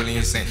made her really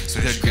insane. So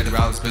that she get the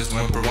Alice pistol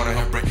and put one on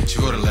her brain. She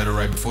wrote a letter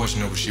right before she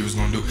knew what she was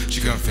gonna do.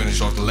 She couldn't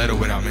finish off the letter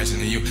without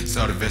mentioning you.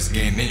 Start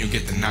investigating, then you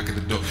get the knock at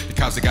the door. The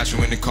cops that got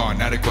you in the car,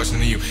 now they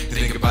questioning you.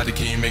 They think about the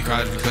kid you make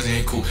cries because he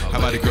ain't cool. How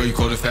about the girl you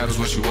called the Fabulous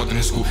when she walked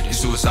into school? They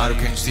suicidal,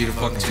 can't you see the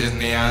fucking tears in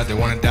their eyes? They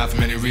wanna die for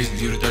many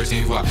reasons, you the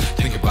 13th why?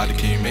 Think about the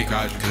kid you make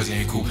cries because he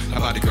ain't cool. How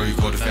about the girl you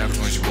called the Fabulous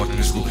when she walked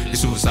into school? They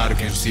suicidal,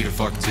 can't you see the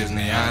fucking tears in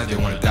their eyes? They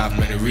wanna die for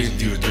many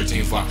reasons, you the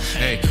 13th why?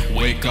 Hey,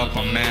 wake up,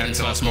 I'm mad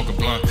until I smoke a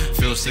blunt.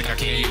 Feel sick, I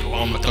can't eat,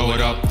 I'ma throw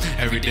it up.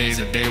 Every day's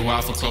a day while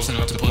I feel close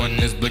enough to putting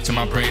this blick to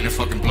my brain and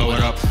fucking blow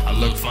it up. I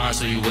look fine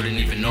so you wouldn't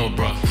even know,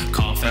 bro.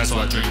 Calm fast so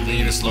I drink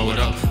lean and slow it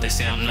up. They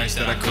say I'm nice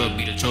that I could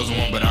be the chosen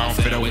one, but I don't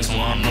fit that way, so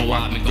I don't know why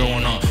I've been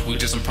going on. We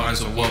just some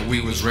products of what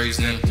we was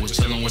raised in. Was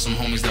chilling with some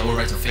homies that were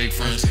acting fake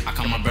friends. I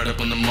caught my bread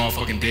up on the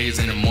motherfucking days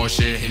and the more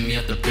shit hit me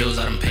up the bills,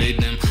 I done paid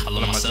them. I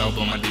love myself,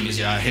 but my demons,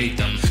 yeah, I hate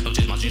them. Don't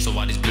chase my dreams, so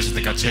why these bitches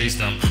think I chase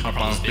them? My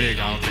problem's big,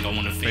 I don't think I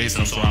wanna face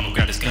them, so I'ma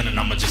grab this gun and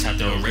I'ma just have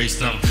to erase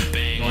them.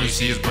 Bang, all you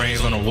see is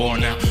brains on the wall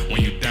now.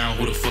 When you down,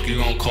 who the fuck you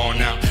gon' call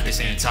now? They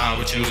saying tired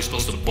with you, they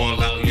supposed to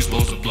boil out. You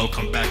supposed to blow,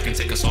 come back and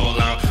take us all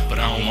out. But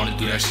I don't wanna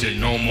do that shit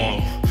no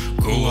more.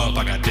 Grew up,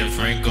 I got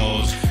different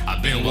goals.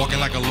 I've been walking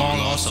like a long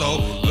lost soul.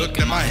 Look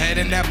at my head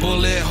in that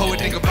bullet hole.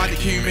 Think about the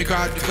kid you make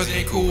cries because it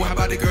ain't cool. How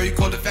about the girl you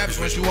called the Fabulous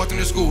when she walked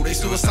into school? They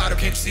suicidal,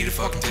 can't you see the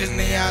fucking tears in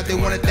their eyes? They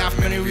wanna die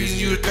for many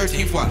reasons, you the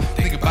 13th why?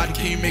 Think about the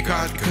kid you make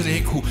cries because it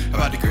ain't cool. How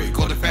about the girl you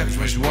called the Fabulous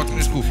when she walked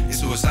into school? They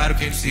suicidal,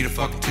 can't you see the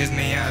fucking tears in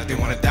their eyes? They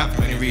wanna die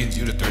for many reasons,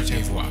 you the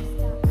 13th why?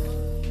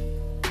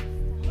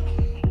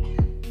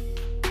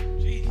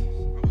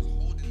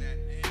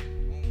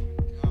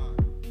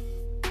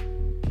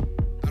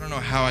 I don't know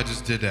how I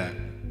just did that,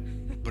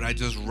 but I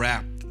just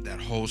rapped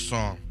that whole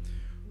song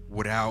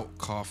without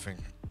coughing,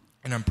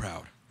 and I'm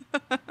proud.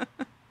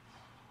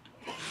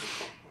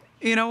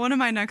 You know, one of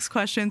my next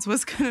questions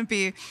was going to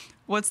be,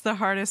 what's the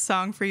hardest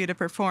song for you to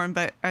perform?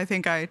 But I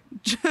think I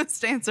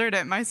just answered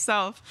it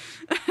myself.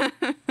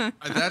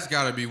 That's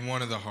got to be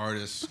one of the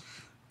hardest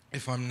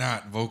if I'm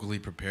not vocally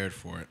prepared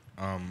for it.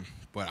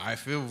 But I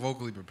feel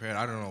vocally prepared.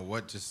 I don't know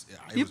what just...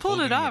 You pulled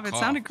it off. It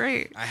sounded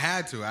great. I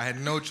had to. I had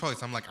no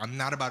choice. I'm like, I'm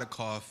not about to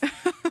cough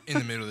in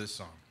the middle of this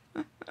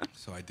song.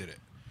 So I did it.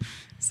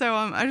 So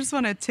I just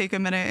want to take a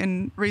minute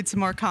and read some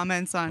more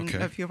comments on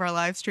a few of our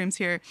live streams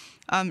here.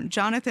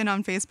 Jonathan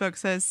on Facebook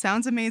says,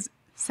 sounds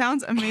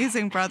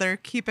amazing, brother.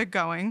 Keep it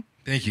going.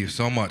 Thank you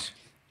so much.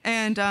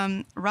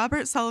 And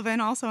Robert Sullivan,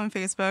 also on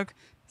Facebook,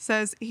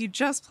 says he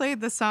just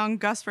played the song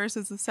Gus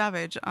vs. the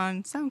Savage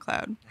on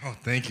SoundCloud. Oh,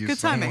 thank you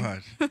so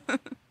much. I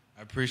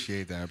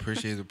appreciate that. I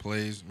appreciate the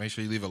plays. Make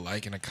sure you leave a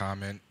like and a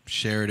comment.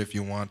 Share it if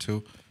you want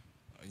to.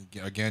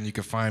 Again, you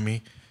can find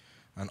me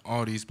on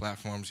all these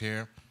platforms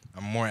here.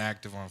 I'm more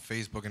active on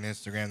Facebook and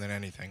Instagram than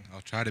anything. I'll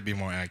try to be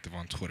more active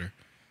on Twitter,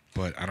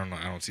 but I don't know.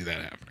 I don't see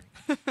that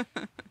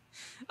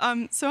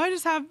happening. So I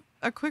just have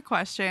a quick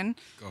question.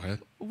 Go ahead.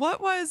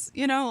 What was,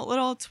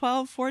 little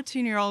 12,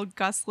 14-year-old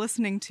Gus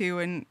listening to,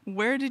 and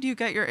where did you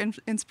get your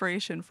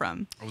inspiration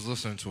from? I was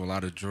listening to a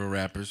lot of drill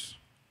rappers.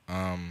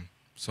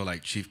 So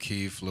like Chief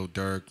Keef, Lil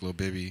Durk, Lil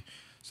Bibby,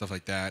 stuff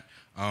like that.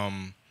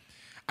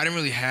 I didn't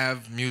really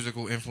have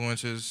musical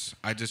influences.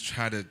 I just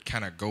tried to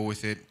kind of go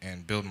with it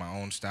and build my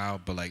own style.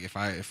 But like if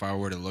I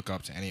were to look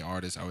up to any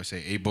artist, I would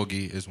say A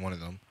Boogie is one of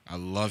them. I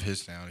love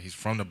his sound. He's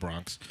from the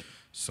Bronx.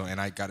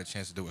 And I got a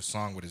chance to do a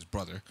song with his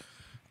brother.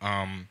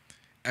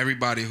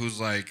 Everybody who's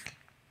like,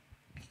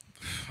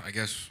 I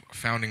guess,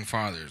 founding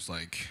fathers,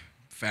 like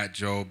Fat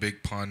Joe,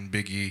 Big Pun,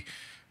 Biggie,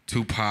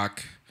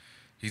 Tupac.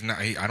 He's not.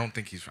 I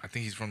think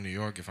he's from New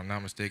York, if I'm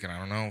not mistaken. I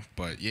don't know,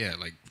 but yeah,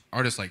 like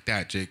artists like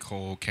that, J.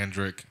 Cole,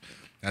 Kendrick,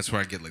 That's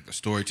where I get like the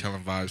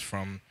storytelling vibes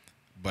from.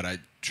 But I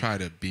try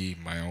to be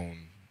my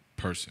own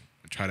person.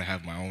 I try to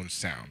have my own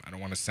sound. I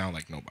don't want to sound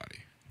like nobody.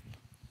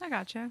 I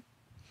gotcha.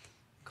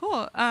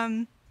 Cool.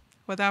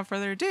 Without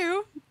further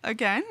ado,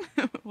 again,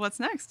 what's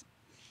next?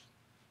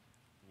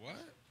 What?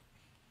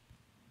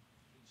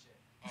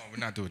 Oh, we're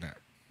not doing that.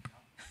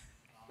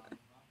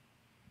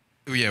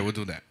 Oh, yeah, we'll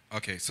do that.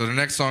 Okay, so the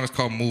next song is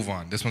called Move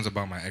On. This one's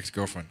about my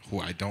ex-girlfriend, who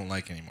I don't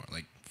like anymore.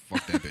 Like,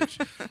 fuck that bitch.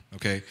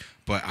 Okay?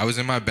 But I was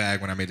in my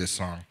bag when I made this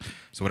song.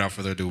 So without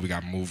further ado, we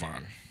got Move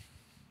On.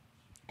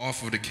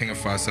 Off of the King of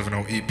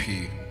 570 EP,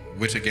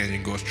 which again, you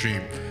can go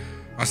stream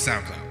on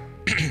SoundCloud.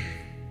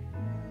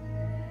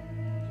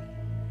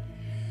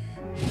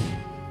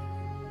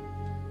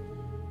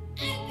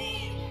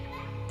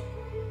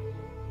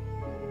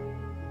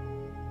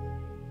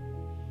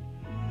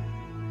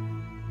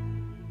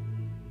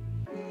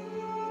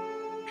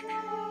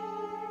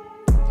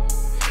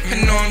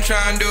 And all I'm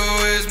trying to do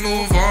is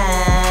move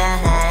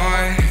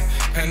on.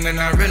 And then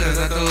I realized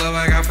that the love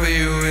I got for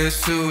you is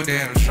too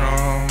damn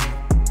strong.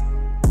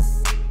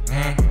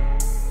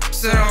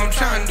 Said all I'm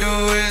trying to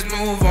do is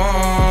move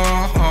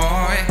on.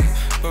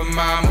 But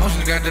my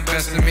emotions got the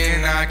best of me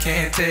and I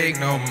can't take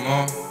no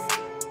more.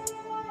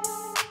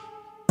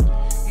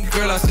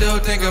 Girl, I still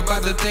think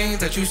about the things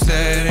that you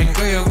said. And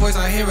girl, your voice,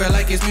 I hear it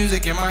like it's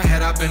music in my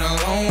head. I've been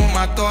alone with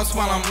my thoughts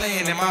while I'm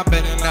laying in my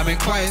bed. And I've been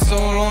quiet so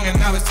long, and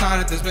now it's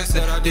time that this been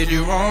said. I did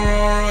you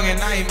wrong, and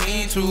I ain't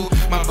mean to.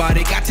 My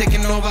body got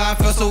taken over, I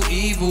felt so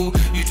evil.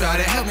 You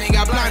tried to help me,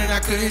 got blinded, I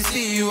couldn't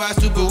see you. How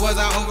stupid was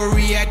I,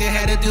 overreacted,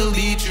 had to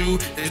delete you.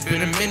 It's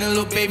been a minute,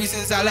 little baby,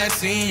 since I last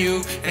seen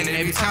you. And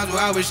every time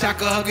I wish I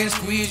could hug and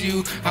squeeze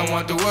you. I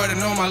want the world to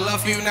know my love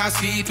for you, not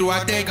see through.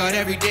 I thank God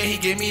every day he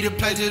gave me the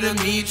pleasure to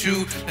meet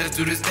you. Let's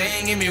do this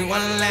thing, give me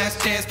one last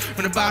chance.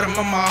 From the bottom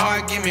of my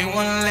heart, give me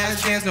one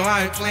last chance. No,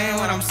 I ain't playing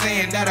when I'm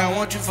saying that I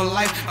want you for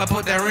life. I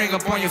put that ring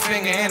up on your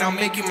finger and I'll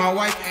make you my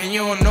wife. And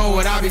you don't know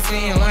what I be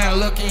seeing when I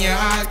look in your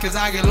eyes. Cause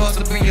I get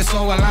lost up in your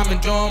soul while I'm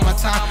enjoying my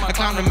time. I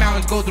climb the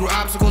mountains, go through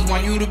obstacles,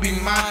 want you to be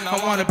mine.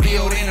 I wanna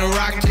build in a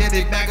rocket, just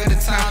the back of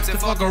the time. Say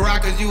fuck a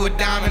rock cause you a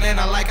diamond and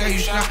I like how you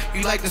shine.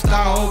 You like the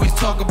star, I always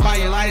talk about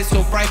your light is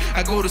so bright.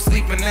 I go to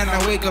sleep and then I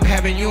wake up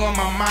having you on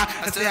my mind.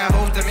 I say I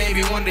hope that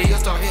maybe one day you'll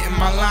start hitting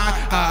my line.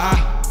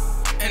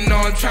 And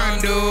all I'm trying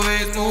to do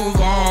is move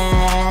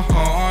on.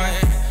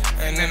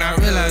 And then I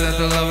realize that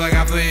the love I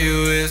got for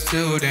you is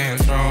too damn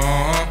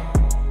strong.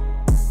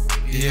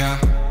 Yeah.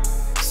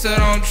 So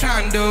all I'm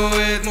trying to do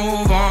is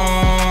move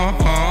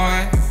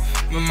on.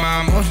 But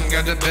my emotions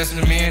got the best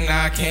of me and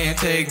I can't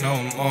take no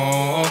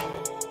more.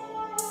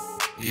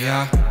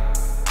 Yeah.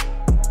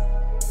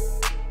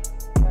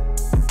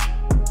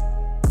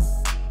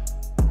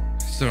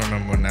 Still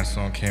remember when that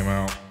song came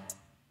out.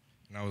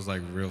 And I was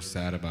like real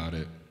sad about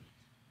it.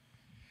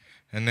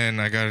 And then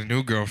I got a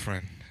new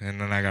girlfriend,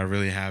 and then I got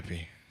really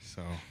happy.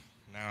 So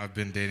now I've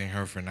been dating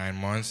her for 9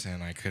 months,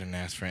 and I couldn't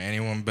ask for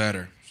anyone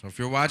better. So if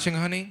you're watching,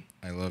 honey,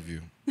 I love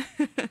you.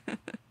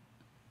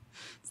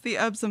 It's the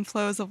ebbs and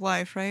flows of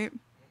life, right?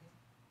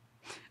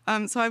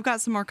 So I've got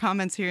some more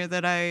comments here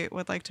that I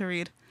would like to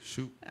read.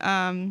 Shoot.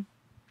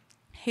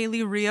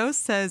 Haley Rios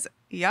says,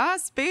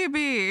 "Yes,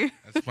 baby."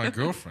 That's my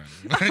girlfriend.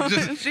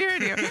 She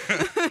heard you.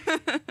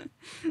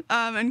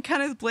 And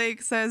Kenneth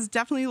Blake says,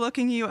 "Definitely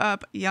looking you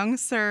up, young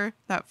sir.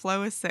 That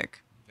flow is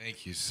sick."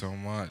 Thank you so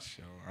much.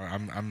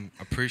 I'm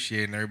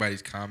appreciating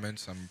everybody's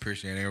comments. I'm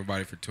appreciating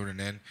everybody for tuning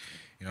in.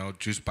 You know,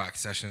 Juicebox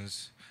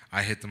Sessions.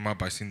 I hit them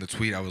up. I seen the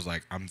tweet. I was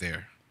like, I'm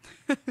there.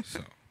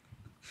 So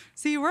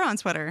you were on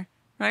Twitter,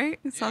 right?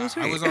 Saw the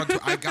tweet. I was on.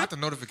 I got the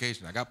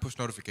notification. I got push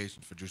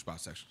notifications for Juicebox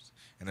Sessions.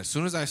 And as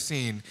soon as I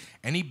seen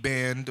any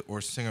band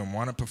or singer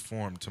want to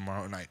perform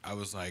tomorrow night, I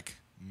was like,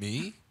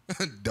 me?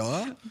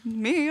 Duh.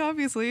 Me,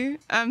 obviously.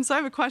 So I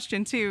have a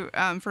question, too,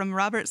 from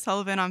Robert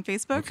Sullivan on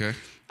Facebook. Okay.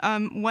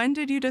 When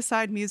did you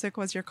decide music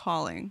was your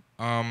calling?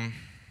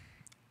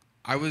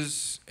 I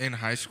was in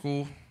high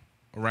school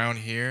around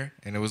here,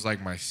 and it was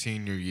like my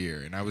senior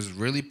year. And I was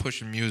really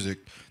pushing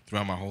music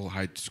throughout my whole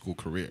high school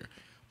career.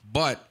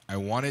 But I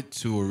wanted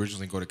to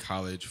originally go to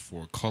college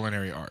for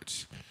culinary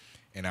arts.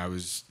 And I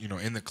was, you know,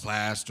 in the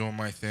class doing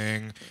my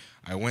thing.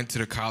 I went to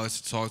the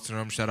college to talk to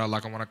them. Shout out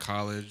Lackawanna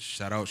College.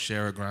 Shout out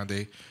Shara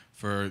Grande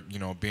for, you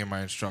know, being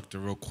my instructor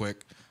real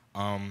quick.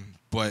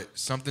 But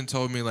something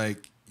told me,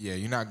 like, yeah,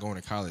 you're not going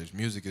to college.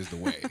 Music is the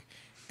way.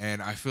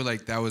 And I feel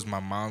like that was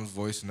my mom's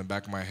voice in the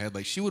back of my head.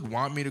 Like, she would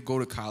want me to go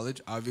to college,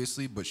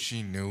 obviously, but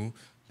she knew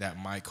that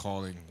my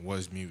calling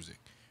was music.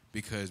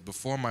 Because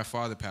before my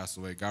father passed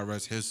away, God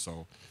rest his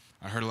soul,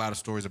 I heard a lot of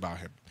stories about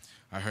him.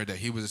 I heard that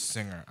he was a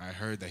singer. I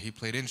heard that he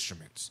played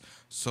instruments.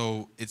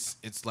 So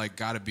it's like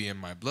got to be in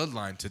my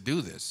bloodline to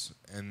do this.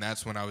 And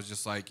that's when I was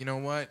just like, you know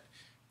what?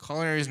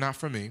 Culinary is not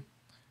for me.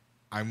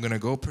 I'm going to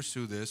go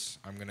pursue this.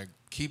 I'm going to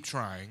keep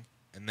trying.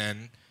 And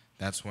then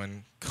that's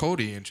when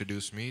Cody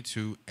introduced me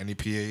to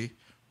NEPA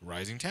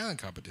Rising Talent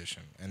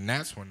Competition. And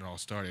that's when it all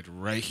started,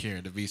 right here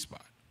at the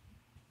V-Spot.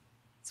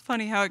 It's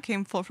funny how it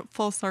came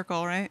full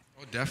circle, right?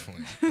 Oh,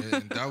 definitely.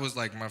 And that was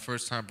like my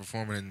first time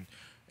performing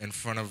in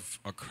front of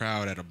a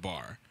crowd at a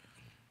bar.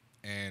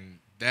 And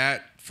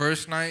that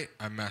first night,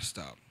 I messed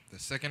up. The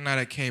second night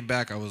I came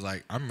back, I was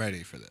like, I'm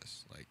ready for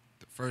this. Like,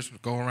 the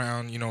first go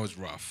around, you know, was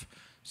rough.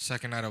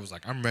 Second night, I was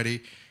like, I'm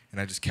ready, and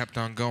I just kept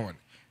on going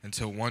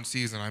until one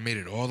season I made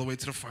it all the way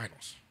to the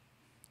finals.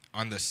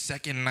 On the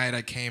second night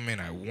I came in,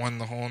 I won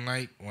the whole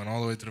night, went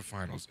all the way to the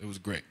finals. It was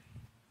great.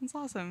 That's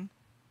awesome.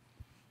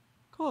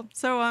 Cool.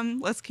 So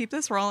let's keep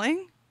this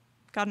rolling.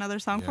 Got another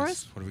song for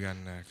us? What do we got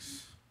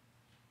next?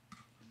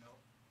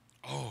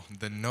 Oh,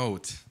 The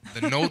Note.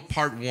 The Note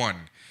Part 1.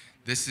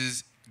 This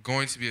is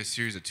going to be a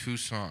series of 2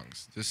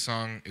 songs. This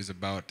song is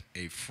about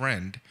a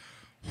friend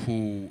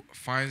who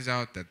finds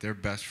out that their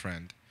best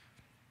friend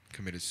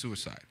committed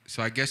suicide.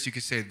 So I guess you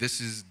could say this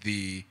is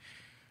the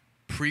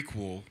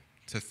prequel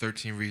to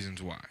 13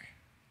 Reasons Why.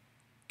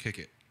 Kick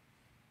it.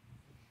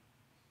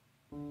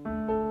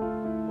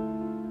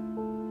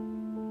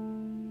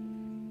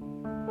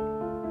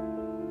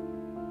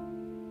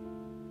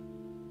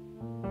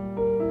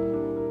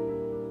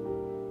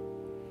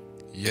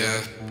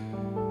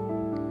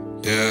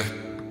 Yeah.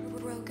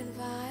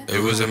 It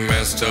was a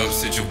messed up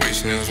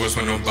situation, it was worse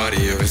when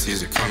nobody ever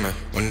sees it coming.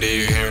 One day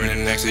you're here and the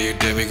next day you're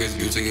dead because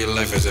you took your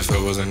life as if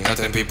it wasn't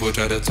nothing. People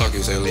try to talk,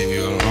 you say leave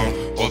you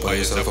alone. All by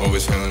yourself,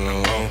 always feeling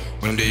alone.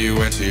 One day you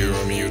went to your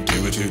room and you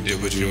did what you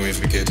did, but you ain't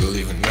forget to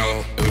leave a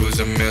note. It was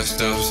a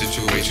messed up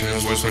situation, it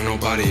was worse when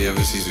nobody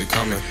ever sees it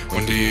coming.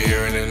 One day you're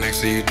here and the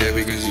next day you're dead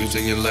because you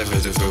took your life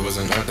as if it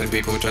wasn't nothing.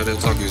 People try to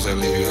talk, you say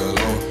leave you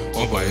alone.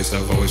 All by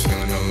yourself, always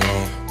feeling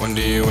alone. One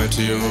day you went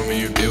to your room and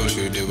you did what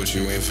you did, but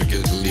you ain't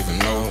forget to leave a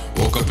note.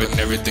 Woke up and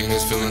everything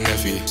is feeling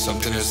heavy.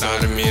 Something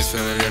inside of me is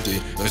feeling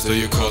empty. But still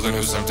you called and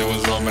knew something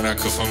was wrong, but I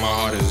could feel my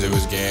heart as it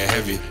was getting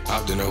heavy.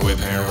 Hopped in a whip,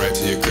 heading right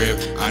to your crib.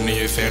 I knew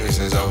your family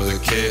since I was a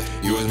kid.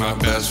 You was my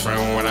best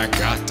friend when I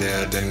got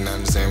there. Didn't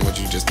understand what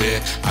you just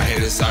did. I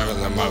hate the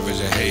sirens and my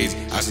vision haze.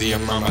 I see your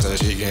mama said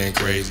she getting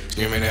crazy,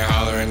 screaming and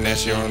hollering that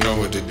she don't know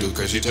what to do,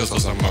 cause she just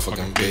lost her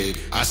motherfucking baby.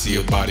 I see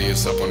your body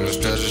is up on the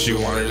stretcher. She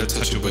wanted to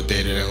touch you, but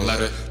they didn't let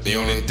her. The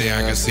only thing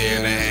I can see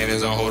in her hand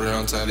is I'm holding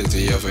on tightly to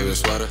your favorite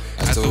sweater.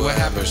 As to what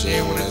happened, she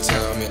ain't wanna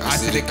tell me. I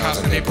see the cops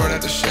and they brought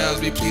out the shells.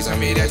 Be pleased on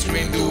me that you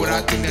ain't do what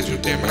I think that you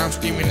did. Man, I'm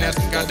screaming,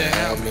 asking God to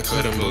help me.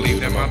 Couldn't believe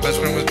that my best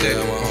friend was dead.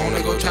 I went home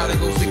to go try to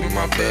go sleep in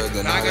my bed.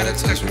 Then I got a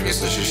text from your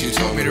sister. She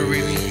told me the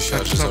reason you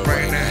shut yourself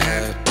right in the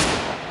head.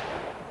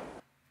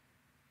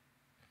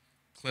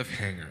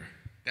 Cliffhanger.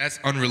 That's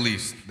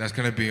unreleased. That's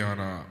gonna be on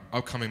an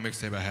upcoming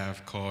mixtape I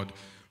have called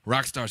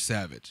Rockstar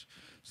Savage.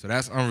 So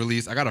that's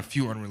unreleased. I got a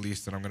few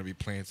unreleased that I'm gonna be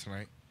playing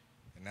tonight,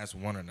 and that's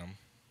one of them.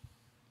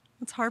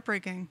 It's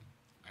heartbreaking.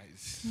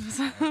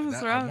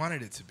 I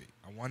wanted it to be.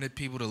 I wanted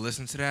people to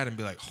listen to that and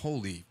be like,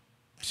 holy,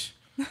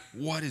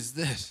 what is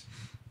this?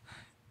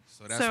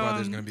 So that's why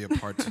there's going to be a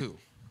part 2.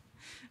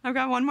 I've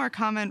got one more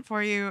comment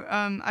for you.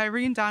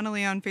 Irene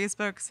Donnelly on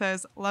Facebook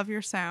says, love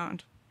your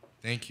sound.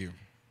 Thank you.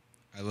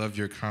 I love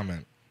your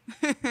comment.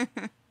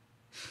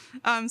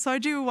 So I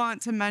do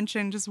want to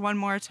mention just one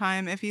more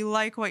time, if you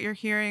like what you're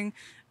hearing,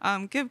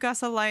 give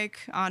Gus a like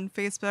on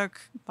Facebook,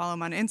 follow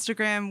him on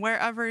Instagram,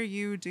 wherever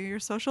you do your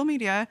social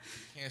media.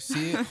 Can't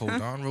see it?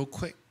 Hold on real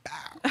quick.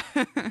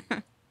 Bow.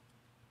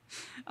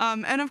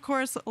 And of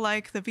course,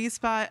 like the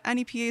VSpot,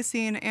 NEPA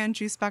Scene, and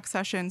Juicebox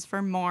Sessions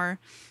for more.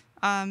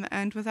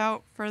 And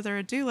without further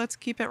ado, let's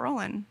keep it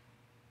rolling.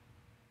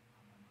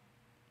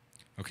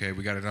 Okay,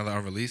 we got another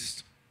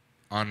unreleased.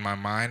 On My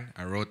Mind.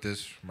 I wrote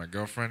this for my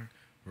girlfriend.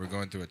 We were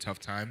going through a tough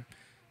time,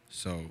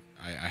 so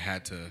I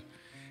had to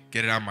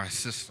get it out of my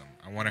system.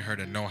 I wanted her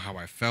to know how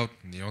I felt,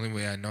 and the only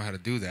way I know how to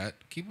do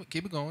that, keep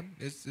it going.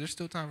 There's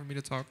still time for me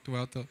to talk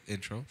throughout the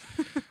intro.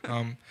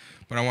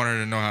 But I wanted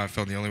her to know how I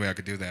felt. The only way I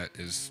could do that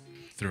is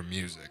through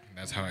music.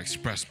 That's how I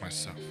express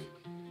myself.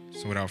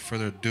 So without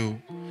further ado,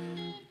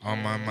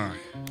 On My Mind.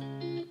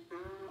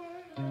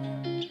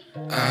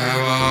 I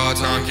have a hard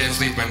time, can't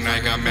sleep at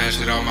night, got mad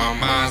shit on my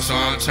mind. So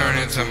I'm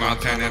turning to my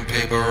pen and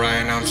paper,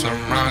 writing out some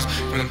rhymes.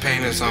 From the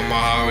pain that's on my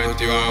heart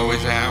with you, I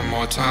wish I had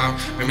more time.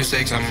 Make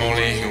mistakes, I'm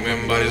only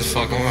human, but it's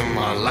fucking with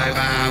my life.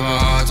 I have a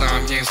hard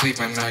time, can't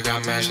sleep at night,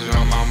 got mad shit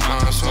on my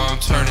mind. So I'm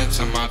turning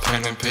to my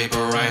pen and paper,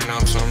 writing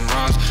out some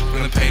rhymes.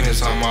 From the pain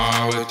that's on my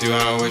heart with you,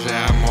 I wish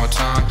I had more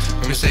time.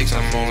 Make mistakes,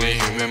 I'm only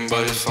human,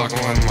 but it's fucking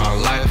with my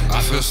life. I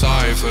feel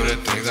sorry for the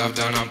things I've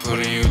done, I'm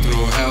putting you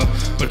through hell.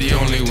 But the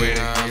only way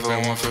that I ever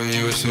want for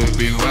you is to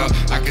be well.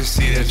 I can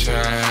see that you're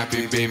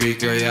unhappy, baby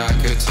girl, yeah, I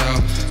could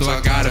tell. So I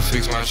gotta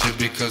fix my shit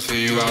because for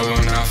you I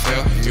will not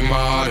fail. You my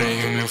heart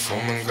and human form,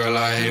 and girl,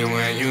 I hate it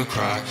when you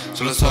cry.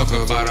 So let's talk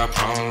about our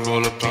problems,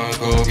 roll up blunts,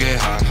 go get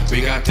high.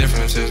 We got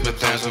differences, but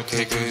that's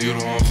okay, cause you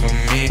the one for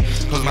me.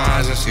 Close my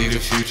eyes and see the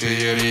future,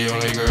 you're the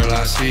only girl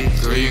I see.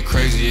 Girl, you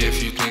crazy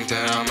if you think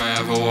that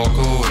I'ma ever walk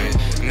away.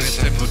 And this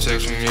simple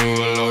text from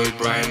you will always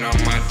brighten up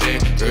my day.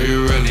 Girl,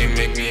 you really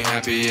make me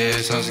happy, yeah,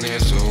 it's us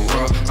against the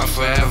world. I'm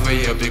forever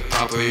your big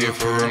papa, you're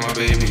for real, my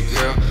baby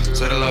girl.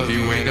 Said I love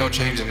you, ain't no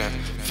changing that.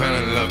 Fell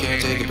in love,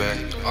 can't take it back.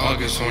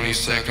 August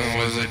 22nd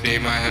was the day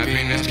my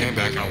happiness came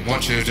back. I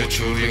want you to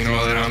truly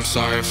know that I'm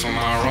sorry for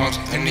my wrongs.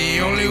 And the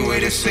only way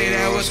to say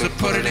that was to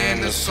put it in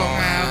the song.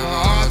 I have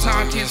a hard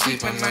time, can't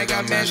sleep at night,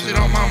 got mad shit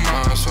on my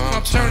mind. So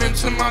I'm turning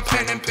to my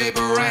pen and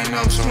paper, writing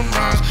up some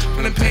rhymes.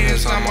 When the pain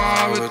inside my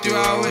heart with you,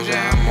 I wish I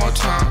had more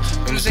time.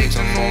 Mistakes,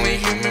 I'm only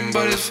human,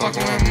 but it's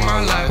fucking with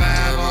my life. I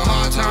have a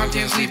hard time,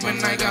 can't sleep at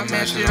night, got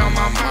mad shit on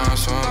my mind.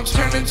 So I'm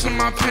turning to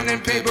my pen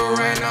and paper,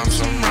 writing up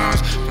some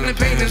rhymes. When the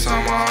pain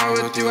inside my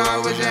heart with you, I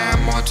wish I had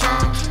more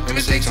time.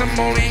 Mistakes, I'm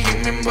only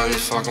human, but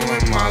it's fucking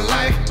with my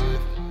life.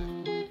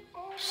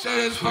 Said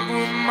it's fucking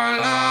with my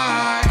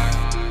life.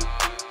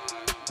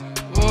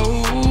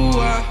 Whoa,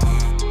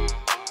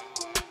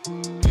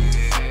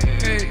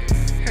 hey,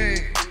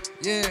 hey,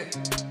 yeah.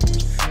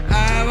 I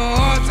have a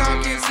hard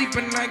time, can't sleep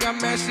at night, got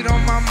mad shit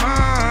on my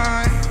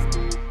mind.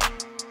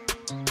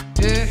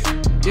 Yeah,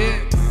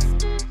 yeah.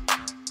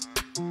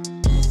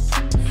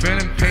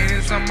 Feeling pain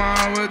inside my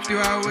heart with you,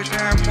 I wish I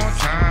had more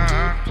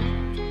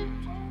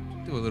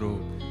time. Do a little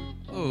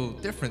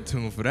different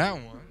tune for that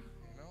one, you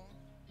know?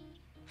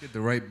 Get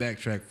the right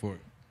backtrack for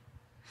it.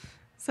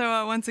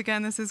 So once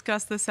again, this is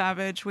Gus the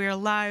Savage. We are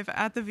live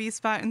at the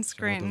V-Spot in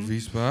Scranton.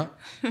 Shout out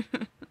the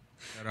V-Spot.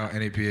 Shout out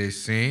NAPA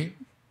Scene.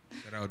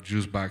 Shout out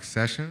Juicebox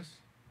Sessions.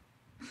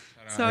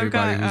 Shout out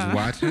everybody who's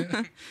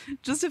watching.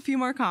 Just a few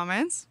more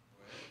comments.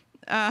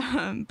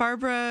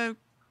 Barbara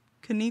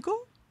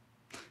Kniegel?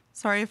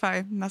 Sorry if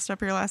I messed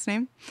up your last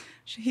name.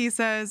 She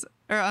says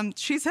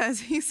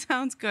he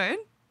sounds good.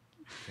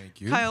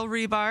 Thank you. Kyle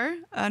Rebar,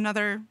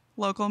 another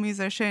local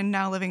musician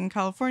now living in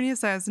California,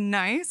 says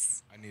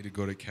nice. I need to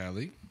go to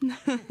Cali.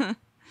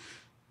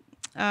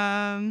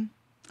 And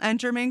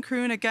Jermaine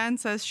Kroon again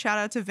says shout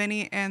out to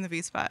Vinny and the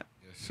V-Spot.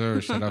 Yes,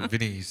 sir. Shout out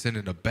Vinny. He's sitting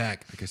in the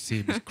back. I can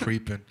see him. He's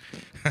creeping.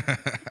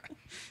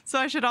 So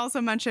I should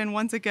also mention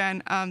once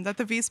again that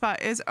the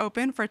V-Spot is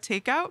open for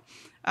takeout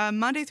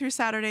Monday through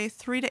Saturday,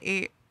 3 to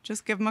 8.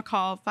 Just give them a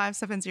call,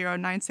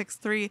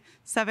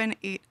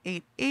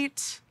 570-963-7888.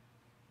 That's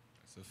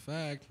a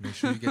fact. Make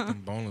sure you get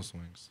them boneless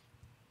wings.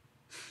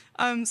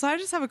 So I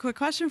just have a quick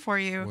question for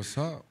you. What's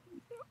up?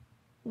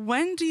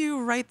 When do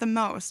you write the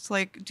most?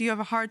 Like, do you have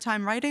a hard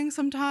time writing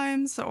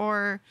sometimes?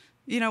 Or,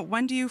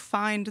 when do you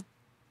find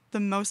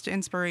the most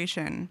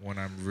inspiration? When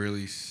I'm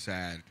really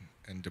sad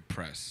and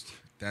depressed.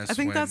 I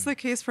think that's the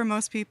case for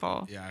most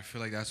people. Yeah, I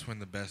feel like that's when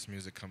the best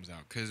music comes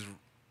out. Because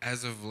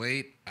as of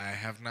late, I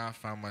have not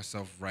found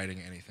myself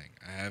writing anything.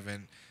 I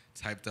haven't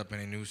typed up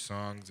any new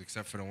songs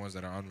except for the ones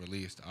that are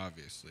unreleased,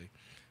 obviously.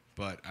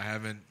 But I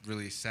haven't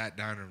really sat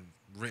down and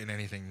written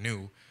anything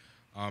new.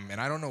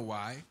 And I don't know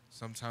why.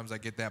 Sometimes I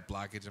get that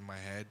blockage in my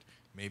head.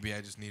 Maybe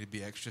I just need to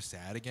be extra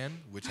sad again,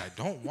 which I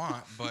don't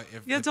want. But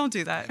don't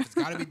do that. If it's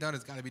got to be done,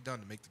 it's got to be done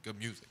to make the good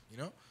music, you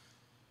know?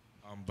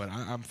 But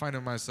I'm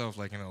finding myself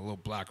like in a little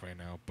block right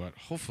now, but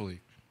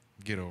hopefully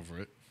get over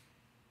it.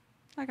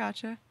 I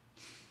gotcha.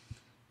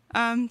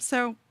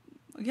 So,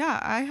 yeah,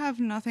 I have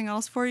nothing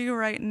else for you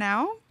right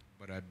now.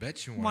 But I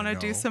bet you want to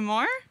do some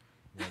more?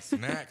 What's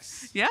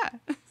next? Yeah.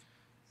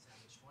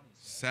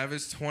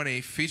 Savage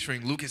 20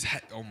 featuring Lucas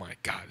Hex. Oh, my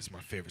God, it's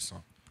my favorite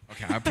song.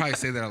 Okay, I probably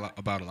say that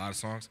about a lot of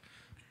songs,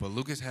 but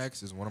Lucas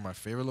Hex is one of my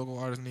favorite local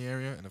artists in the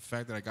area, and the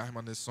fact that I got him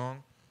on this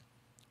song,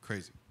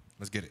 crazy.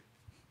 Let's get it.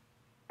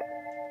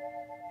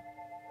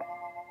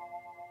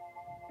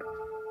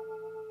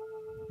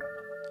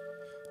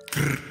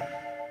 Grr.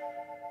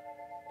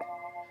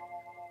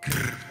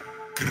 Grr.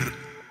 Grr.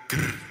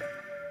 Grr.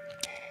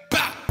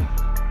 Bah!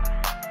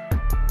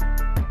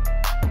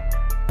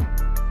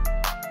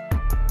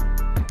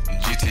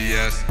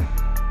 GTS.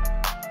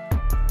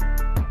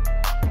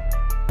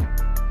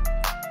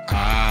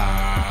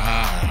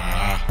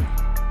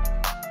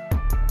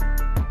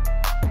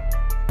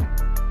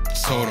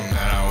 Told him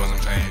that I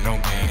wasn't playing no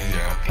games,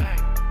 yeah.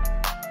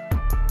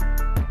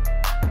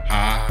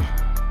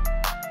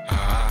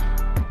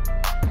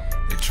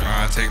 They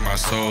try to take my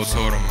soul,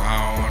 told them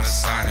I don't wanna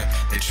sign it.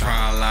 They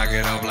try to lock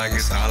it up like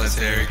it's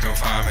solitary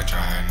confinement.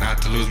 Trying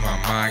not to lose my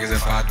mind, cause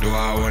if I do,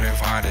 I wouldn't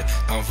find it.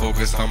 I'm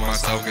focused on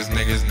myself, cause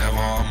niggas never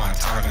on my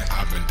timing.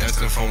 I've been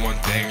destined for one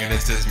thing, and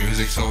it's this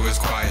music, so it's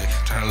quiet.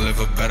 Trying to live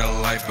a better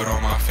life, but all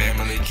my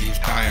family keeps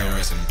dying.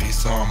 Rest in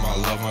peace to all my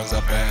loved ones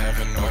up at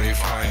heaven, know they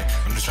flying.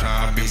 I'm just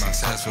trying to be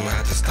successful,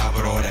 had to stop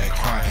with all that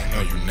crying.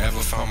 No, you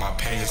never felt my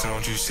pain, so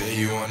don't you say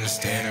you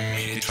understand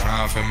me. They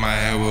triumph in my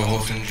head with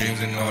hopes and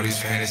dreams and all these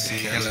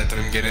fantasies. Can't let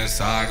them get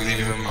inside, cause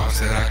even mom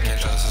said I can't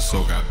trust her.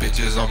 So got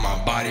bitches on my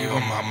body,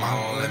 but my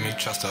mom won't let me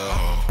trust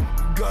her.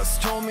 Gus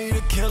told me to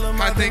kill him.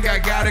 I think I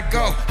gotta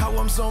go. How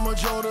I'm so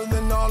much older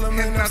than all of them,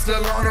 and I'm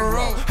still on the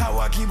road. How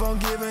I keep on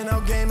giving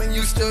out game and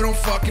you still don't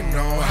fucking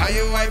know. How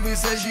your wife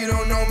says you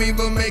don't know me,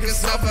 but make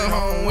herself at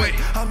home. Wait,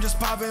 I'm just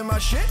popping my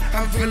shit.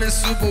 I'm feeling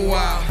super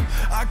wild.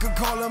 I could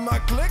call him my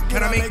clique,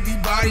 and I make these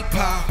body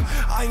pop.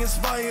 I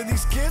inspire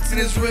these kids, and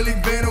it's really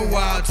been a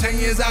while. 10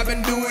 years I've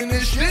been doing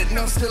this shit, and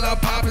I'm still a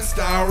poppin'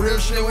 style. Real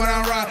shit when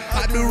I ride,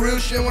 I do real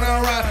shit when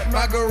I ride.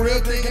 Rock a real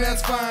thing and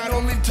that's fine.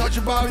 Only touch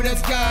a Bobby,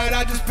 that's God.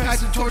 I just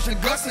pass it torching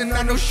Gus, and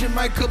I know shit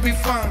might could be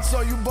fine.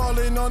 Saw you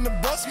ballin' on the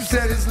bus. You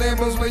said it's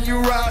Lambos when you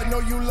I ride. know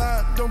you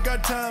lied, don't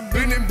got time.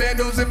 Been in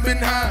bandos and been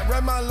high.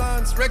 Write my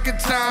lines. Record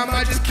time,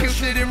 I just kill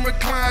shit and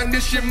recline.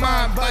 This shit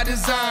mine by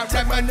design.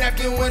 Tap my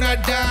napkin when I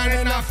dine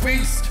and I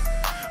feast.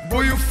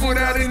 Boy, your foot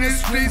out in the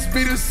streets,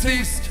 be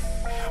deceased.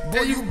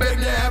 Boy, you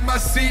better have my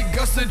seat,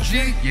 Gus the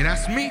G. Yeah,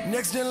 that's me.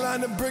 Next in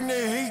line to bring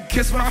the heat.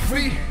 Kiss my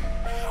feet.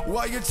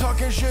 While you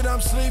talking shit,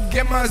 I'm sleep.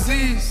 Get my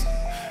Z's.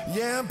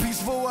 Yeah, I'm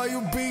peaceful while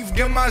you beef.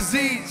 Get my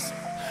Z's.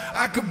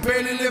 I could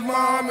barely lift my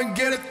arm and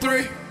get a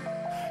 3.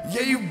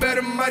 Yeah, you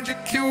better mind your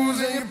Q's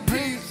and your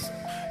P's.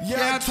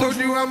 Yeah, I told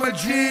you I'm a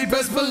G,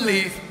 best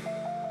believe.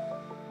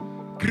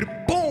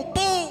 Boom, boom.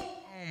 Oh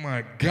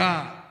my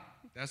God.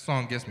 That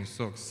song gets me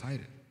so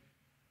excited.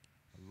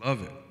 I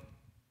love it.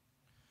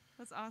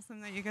 That's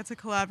awesome that you get to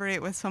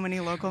collaborate with so many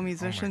local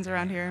musicians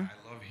around here.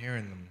 I love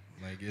hearing them.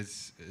 Like,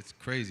 it's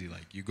crazy.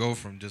 Like, you go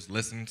from just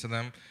listening to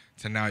them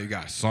to now you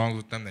got songs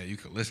with them that you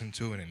could listen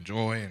to and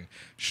enjoy and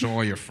show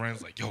all your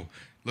friends. Like, yo,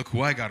 look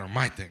who I got on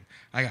my thing.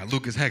 I got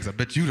Lucas Hex. I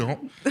bet you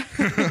don't.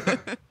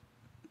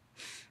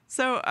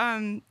 So,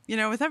 you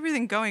know, with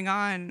everything going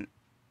on,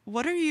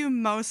 what are you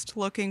most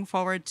looking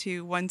forward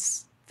to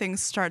once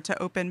things start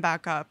to open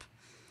back up?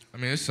 I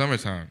mean, it's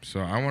summertime, so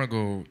I want to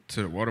go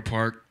to the water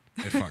park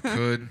if I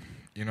could.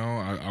 You know,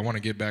 I want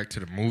to get back to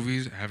the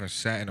movies. I haven't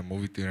sat in a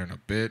movie theater in a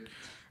bit.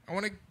 I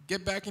want to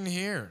get back in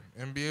here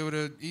and be able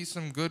to eat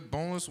some good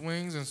boneless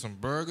wings and some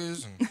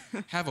burgers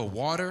and have a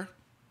water,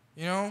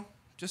 you know,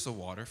 just a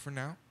water for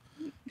now.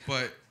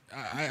 But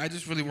I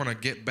just really want to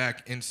get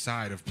back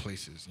inside of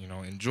places, you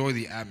know, enjoy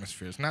the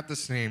atmosphere. It's not the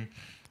same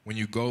when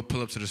you go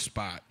pull up to the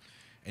spot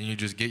and you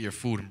just get your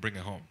food and bring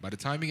it home. By the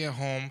time you get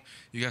home,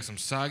 you got some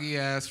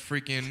soggy-ass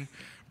freaking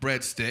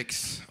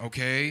breadsticks,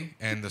 okay?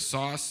 And the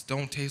sauce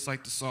don't taste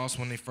like the sauce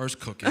when they first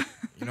cook it.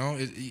 You know,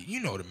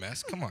 you know the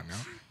mess. Come on now.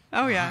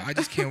 Oh, yeah. I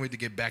just can't wait to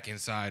get back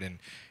inside and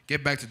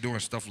get back to doing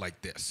stuff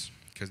like this,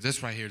 because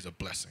this right here is a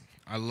blessing.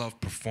 I love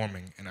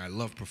performing, and I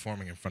love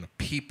performing in front of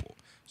people.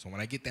 So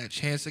when I get that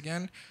chance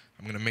again,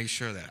 I'm going to make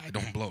sure that I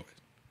don't blow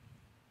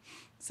it.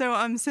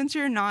 So since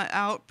you're not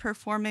out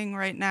performing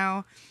right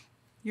now,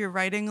 you're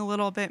writing a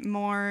little bit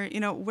more, you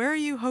know, where are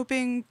you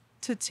hoping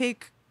to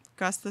take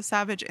Gus the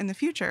Savage in the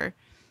future?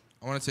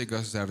 I want to take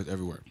Gus the Savage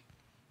everywhere.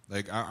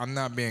 Like, I'm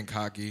not being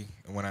cocky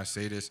when I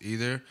say this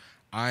either.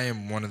 I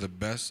am one of the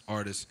best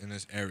artists in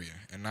this area,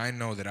 and I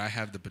know that I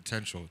have the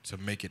potential to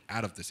make it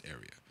out of this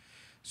area.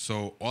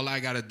 So all I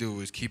got to do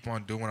is keep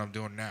on doing what I'm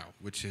doing now,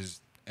 which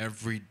is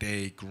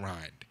everyday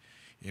grind.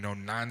 You know,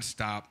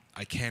 nonstop.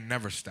 I can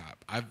never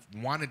stop. I've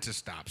wanted to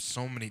stop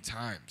so many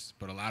times,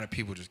 but a lot of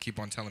people just keep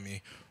on telling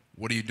me,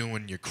 what are you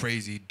doing? You're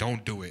crazy.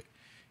 Don't do it.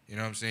 You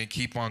know what I'm saying?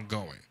 Keep on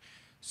going.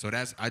 So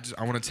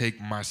I want to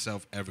take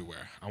myself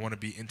everywhere. I want to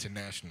be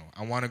international.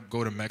 I want to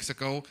go to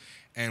Mexico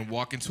and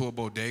walk into a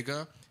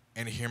bodega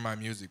and hear my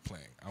music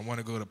playing. I want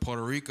to go to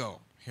Puerto Rico,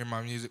 hear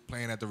my music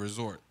playing at the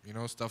resort, you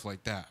know, stuff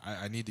like that.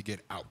 I need to get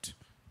out.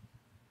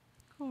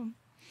 Cool.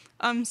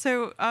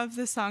 So of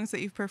the songs that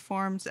you've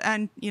performed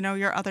and, you know,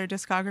 your other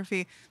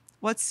discography,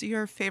 what's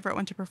your favorite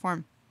one to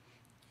perform?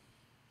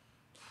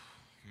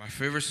 My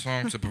favorite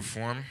song to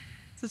perform?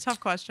 It's a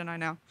tough question, I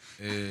know.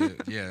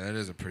 Yeah, that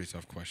is a pretty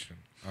tough question.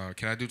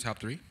 Can I do top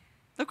 3?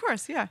 Of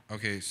course, yeah.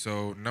 Okay,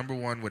 so number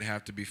 1 would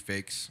have to be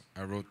Fakes.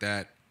 I wrote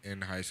that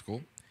in high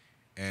school.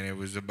 And it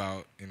was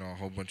about, you know, a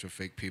whole bunch of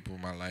fake people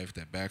in my life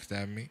that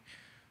backstabbed me.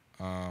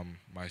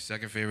 My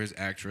second favorite is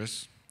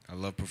Actress. I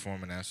love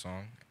performing that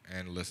song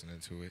and listening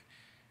to it.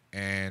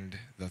 And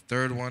the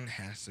third one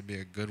has to be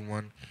a good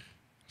one.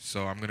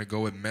 So I'm going to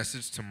go with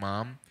Message to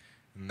Mom.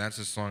 And that's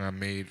a song I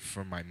made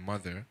for my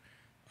mother.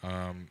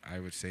 I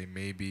would say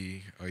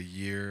maybe a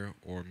year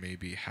or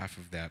maybe half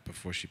of that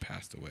before she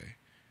passed away.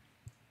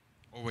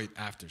 Oh, wait,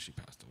 after she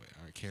passed away.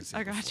 I can't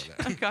say before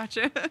that. I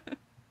gotcha.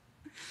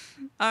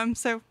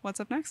 So what's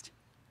up next?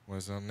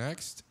 What's up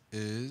next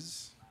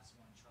is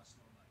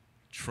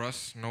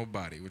Trust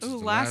Nobody, which is the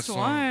last song.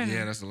 one.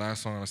 Yeah, that's the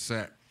last song on the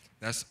set.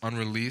 That's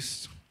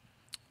unreleased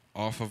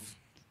off of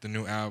the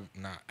new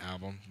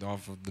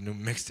off of the new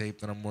mixtape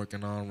that I'm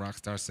working on,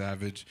 Rockstar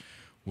Savage,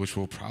 which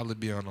will probably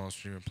be on all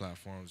streaming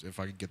platforms if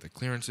I can get the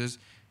clearances.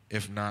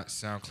 If not,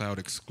 SoundCloud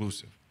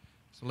exclusive.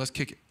 So let's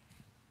kick it.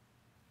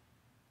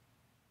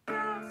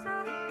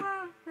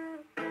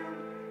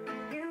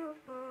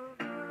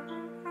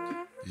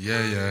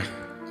 Yeah.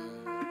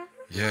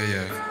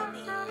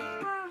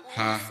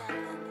 Ha.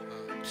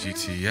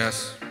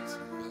 GTS.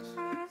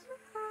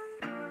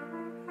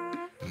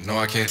 No,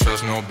 I can't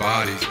trust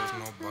nobody.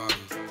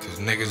 Cause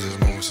niggas is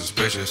moving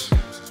suspicious.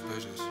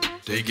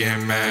 They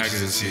getting mad cause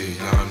they see a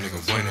young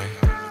nigga winning.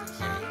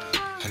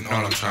 And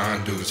all I'm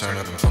trying to do is turn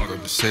up and fuck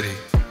up the city.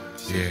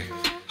 Yeah,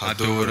 I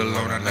do it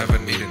alone, I never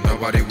needed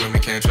nobody with me,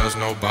 can't trust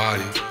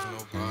nobody.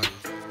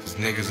 Cause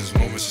niggas is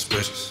moving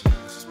suspicious.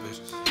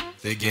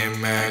 They getting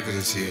mad cause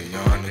they see a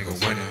young nigga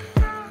winning.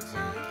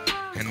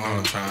 And all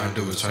I'm trying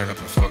to do is turn up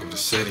and fuck up the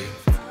city.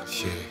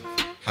 Yeah,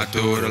 I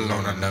do it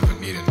alone, I never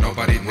needed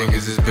nobody.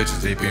 Niggas is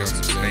bitches, they be on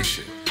some snake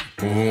shit.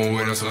 Moving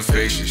with them some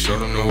fake shit, show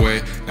them the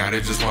way. Now they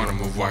just wanna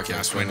move walk, yeah,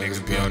 I swear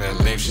niggas be on that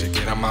lame shit.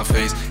 Get out my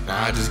face,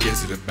 now I just get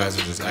to the best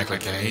and just act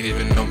like I ain't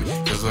even know me.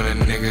 Cause when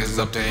a nigga is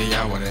up there,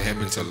 y'all wanna hit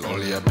me till all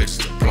of y'all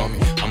bitches to blow me.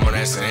 I'm on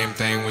that same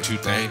thing, what you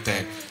think.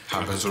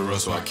 Hoppin' so real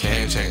so I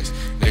can't change.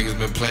 Niggas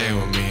been playing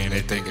with me and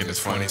they thinking it's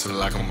funny till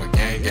like I'm a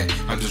gang.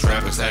 I'm just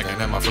rap attacking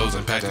and my flow's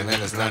impacting.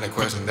 And it's not a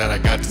question that I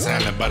got the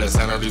talent, but the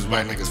sound of these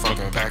white niggas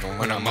fucking packing.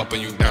 When I'm up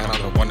and you down,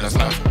 I'm the one that's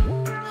laughing.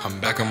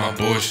 I'm back on my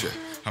bullshit.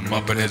 I'm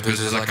up in this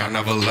bitches like I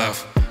never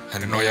left.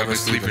 And I know y'all been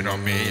sleeping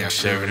on me. I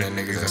share it in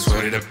niggas, I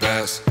swear they the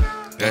best.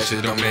 That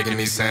shit don't make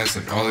any sense.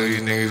 And all of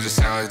these niggas just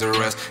sound like the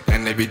rest.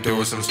 Then they be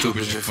doing some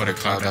stupid shit for the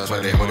clout. That's why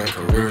they holding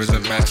careers a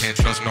mess. Can't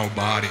trust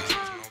nobody.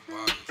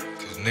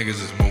 Cause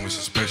niggas is moving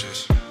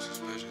suspicious.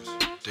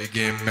 They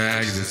get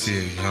mad cause they see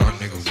a young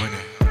nigga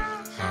winning.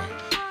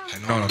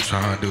 And all I'm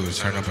trying to do is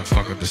turn up and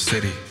fuck up the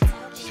city.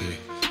 See,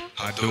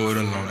 I do it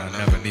alone, I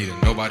never needed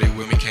nobody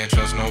with me. Can't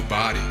trust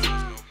nobody.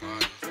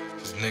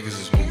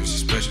 Niggas is moving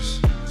suspicious.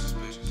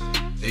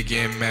 They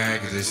get mad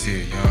cause they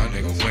see a young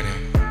nigga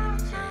winning.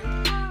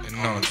 And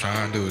all I'm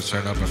trying to do is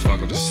turn up and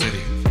fuck up the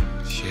city.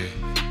 Shit,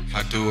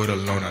 I do it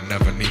alone, I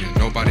never needed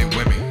nobody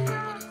with me.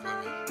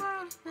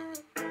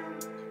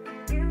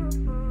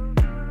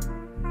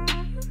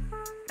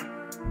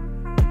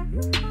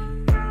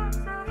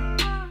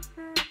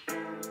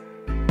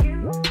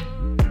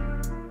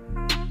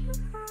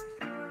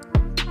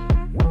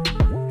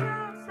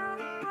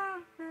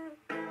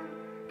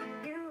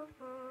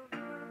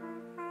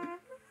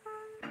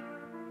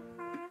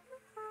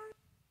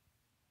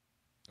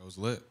 That was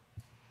lit.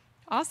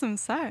 Awesome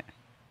set.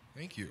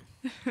 Thank you.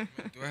 Do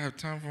I have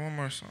time for one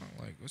more song?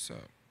 Like, what's up?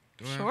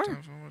 Do I Sure. have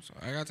time for one more song?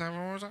 I got time for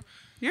one more song?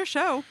 Your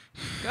show.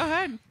 Go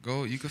ahead.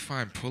 You can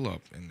find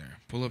Pull-Up in there.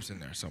 Pull-Up's in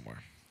there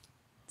somewhere.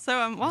 So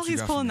while What you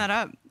he's got pulling for me? that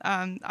up,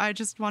 I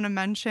just want to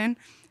mention,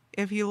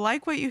 if you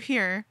like what you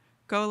hear,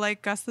 go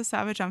like Gus the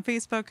Savage on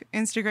Facebook,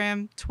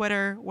 Instagram,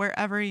 Twitter,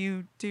 wherever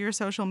you do your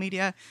social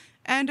media.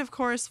 And of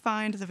course,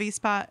 find the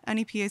VSpot,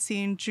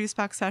 NEPAC, and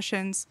Juicebox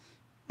Sessions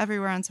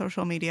everywhere on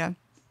social media.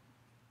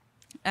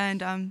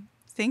 And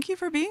thank you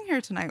for being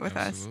here tonight with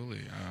us.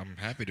 Absolutely. I'm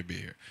happy to be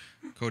here.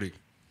 Cody,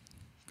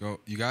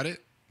 go. You got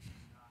it?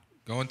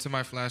 Go into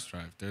my flash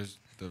drive. There's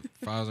the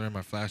files are in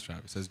my flash drive.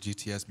 It says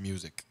GTS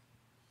Music.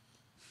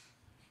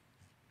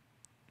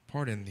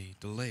 Pardon the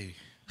delay.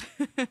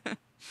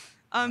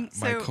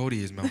 My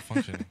Cody is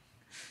malfunctioning.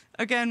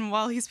 Again,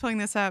 while he's pulling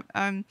this up,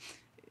 I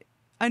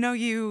know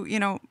you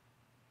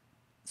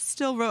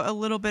still wrote a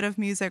little bit of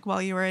music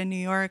while you were in New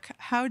York.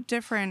 How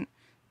different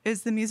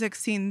is the music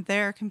scene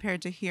there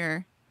compared to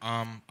here?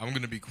 I'm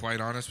gonna be quite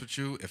honest with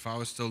you. If I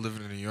was still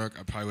living in New York,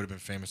 I probably would have been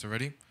famous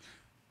already.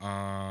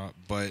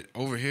 But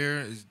over here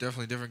is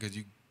definitely different because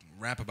you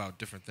rap about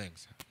different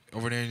things.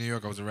 Over there in New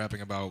York, I was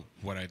rapping about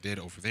what I did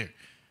over there.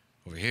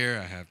 Over here,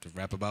 I have to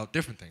rap about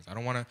different things. I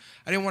didn't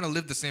want to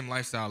live the same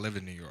lifestyle I lived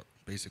in New York,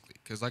 basically.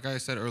 Because like I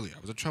said earlier, I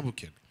was a troubled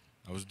kid.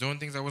 I was doing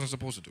things I wasn't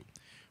supposed to do.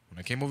 When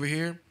I came over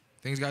here,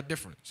 things got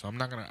different. So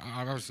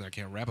obviously I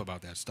can't rap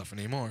about that stuff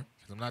anymore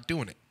because I'm not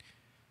doing it.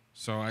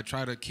 So I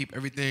try to keep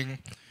everything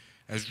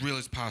as real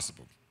as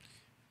possible.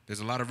 There's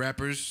a lot of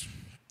rappers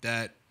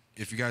that,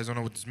 if you guys don't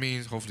know what this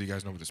means, hopefully you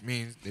guys know what this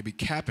means, they be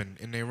capping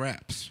in their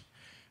raps,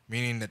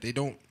 meaning that they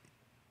don't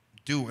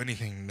do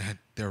anything that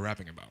they're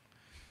rapping about.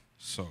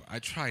 So I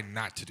try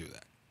not to do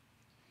that.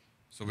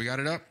 So we got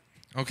it up?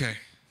 Okay.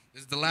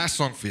 This is the last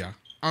song for y'all.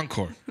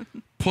 Encore.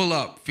 Pull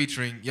Up,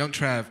 featuring Young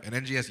Trav and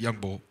NGS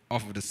Youngbull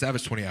off of the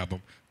Savage 20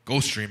 album. Go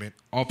stream it,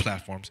 all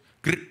platforms.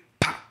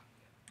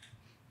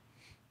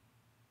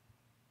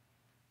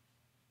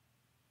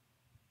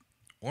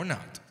 Or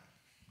not.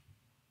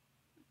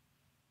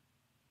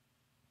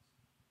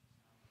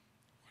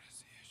 What is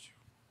the issue?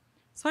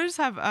 So I just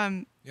have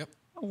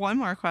one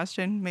more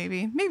question,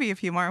 maybe a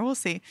few more. We'll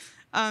see.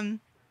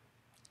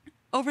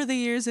 Over the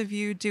years of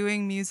you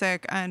doing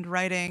music and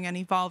writing and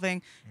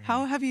evolving,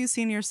 how have you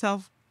seen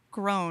yourself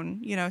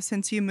grown,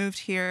 since you moved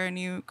here and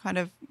you kind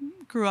of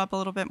grew up a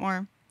little bit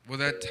more? Well,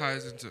 that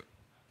ties into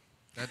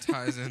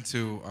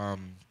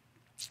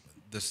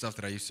the stuff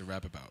that I used to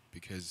rap about,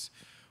 because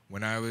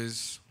when I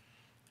was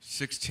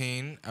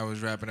 16, I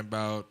was rapping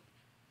about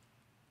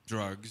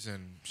drugs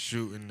and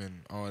shooting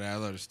and all that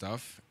other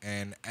stuff.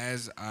 And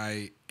as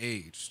I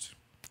aged,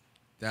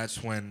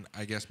 that's when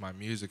I guess my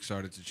music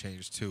started to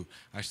change too.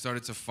 I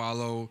started to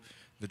follow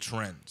the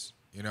trends.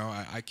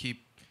 I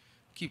keep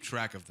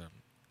track of them.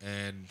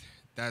 And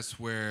that's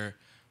where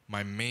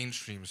my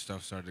mainstream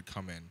stuff started to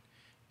come in.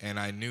 And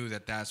I knew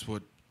that that's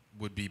what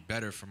would be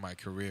better for my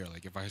career.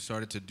 Like if I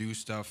started to do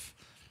stuff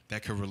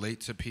that could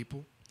relate to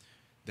people,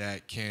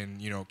 that can,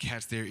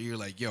 catch their ear,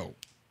 like, yo,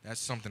 that's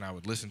something I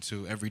would listen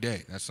to every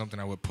day. That's something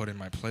I would put in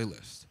my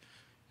playlist.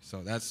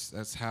 So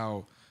that's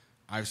how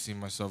I've seen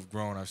myself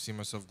growing. I've seen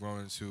myself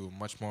growing into a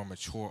much more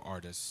mature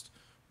artist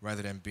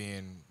rather than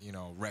being,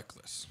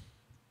 reckless.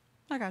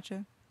 I got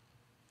you.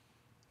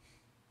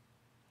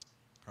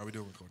 How are we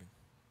doing, Cody?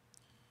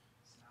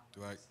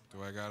 Do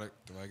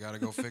I gotta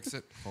go fix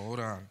it? Hold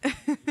on.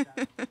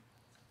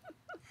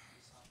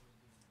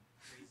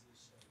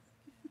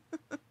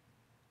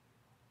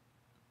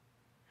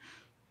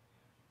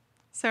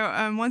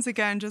 So once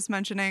again, just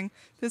mentioning,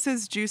 this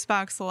is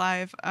Juicebox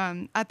Live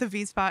at the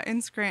V-Spot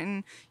in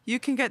Scranton. You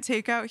can get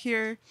takeout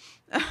here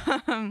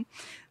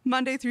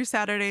Monday through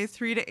Saturday,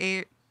 3 to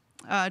 8.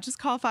 Just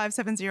call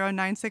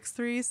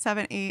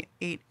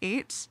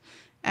 570-963-7888.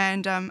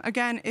 And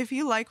again, if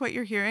you like what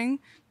you're hearing,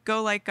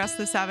 go like Gus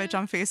the Savage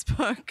on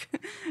Facebook,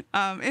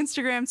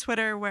 Instagram,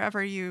 Twitter,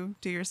 wherever you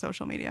do your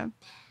social media.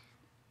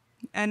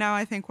 And now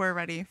I think we're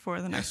ready for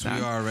the next song.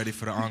 Yes, we are ready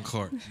for the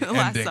encore. The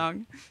last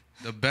song.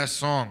 The best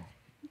song,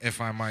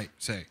 if I might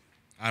say.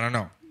 I don't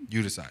know.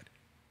 You decide.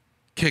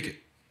 Kick it.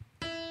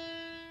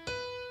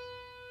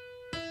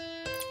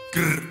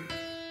 Grr.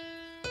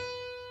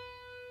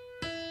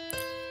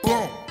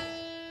 Boom.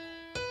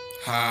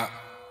 Ha.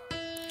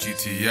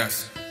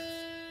 GTS.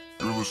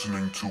 You're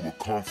listening to a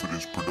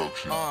Confidence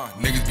production.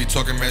 Niggas be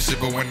talking mad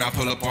shit, but when I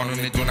pull up on them,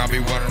 they do not be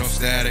wanting no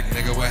static.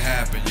 Nigga, what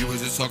happened? You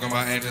was just talking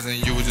about engines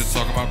and you was just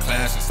talking about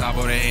clashing. Stop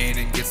all the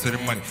hating and get to the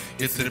money.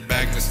 Get to the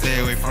bag and stay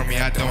away from me.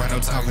 I don't have no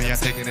time for y'all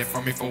taking it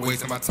from me for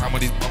wasting my time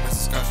with these bummers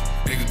discussions.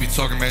 Niggas be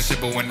talking mad shit,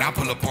 but when I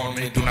pull up on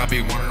them, they do not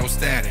be wanting no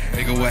static.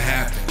 Nigga, what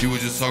happened? You was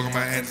just talking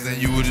about engines and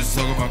you was just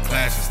talking about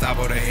clashing. Stop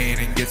all the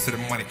hating and get to the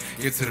money.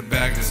 Get to the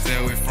bag and stay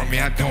away from me.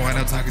 I don't have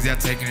no time cause y'all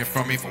taking it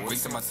from me for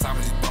wasting my time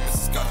with these bummers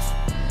discussions.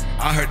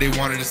 I heard they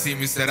wanted to see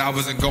me, said I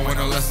wasn't going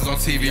no lessons on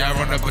TV. I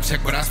run up a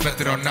check, but I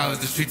spent it on knowledge.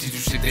 The street teach you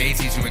shit they ain't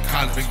teach you in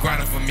college. Been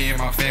grinding for me and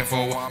my fan for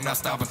a while. I'm not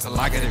stopping till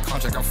I get a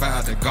contract. I'm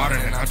found the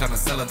garden and I'm trying to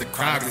sell at the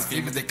crowd. These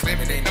females, they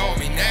claiming they know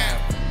me now.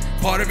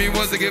 Part of me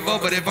wants to give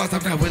up, but if I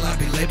stop now, will I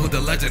be labeled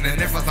the legend?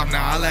 And if I stop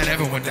now, I'll let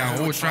everyone down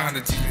who are trying to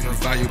teach me the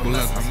valuable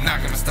lesson. I'm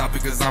not gonna stop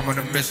because I'm on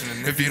a mission.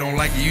 And if you don't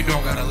like it, you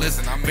don't gotta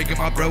listen. I'm making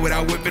my bread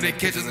without whipping in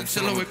kitchens and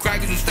chilling with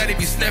crackers who steady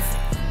be sniffing.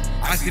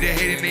 I see the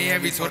hate and they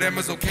envy, told them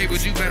it's okay,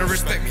 but you better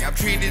respect me. I'm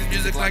treating this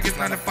music like it's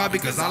 9 to 5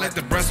 because I like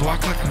the breath, so I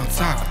clock it on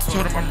time.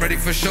 Told them I'm ready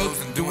for shows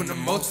and doing the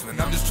most, and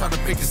I'm just trying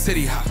to make the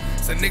city hot.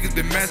 Said niggas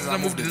been mad since I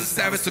moved to the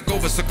Savage to go,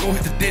 but so go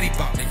hit the Diddy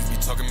bop. Niggas be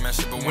talking mad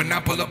shit, but when I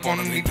pull up on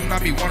them, they do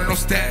not be wanting no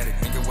static.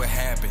 Nigga, what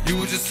happened? You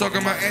was just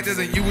talking about answers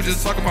and you was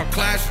just talking about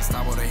clashing.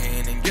 Stop all the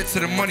hating and get to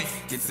the money,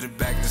 get to the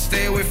bag and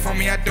stay away from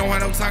me. I don't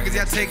have no time cause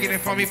y'all taking it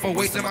from me for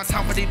wasting my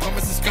time with these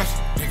bummers discussion.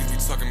 Niggas be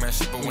talking mad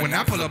shit, but when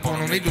I pull up on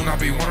them, they do not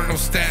be wanting no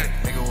static.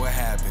 Nigga, what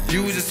happened?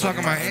 You was just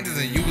talking about engines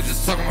and you was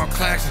just talking about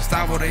clashing.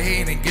 Stop all the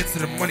hating and get to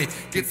the money,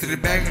 get to the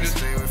bag and just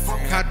stay away from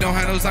me. I don't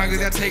have no time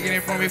cause y'all taking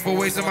it from me for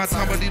wasting my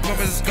time with these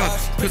bummers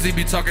discuss. Pussy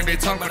be talking they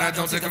talk, but I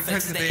don't take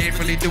offense cause they ain't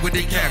really do what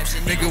they cap.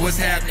 Nigga, what's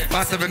happening?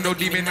 5'7" no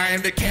demon, I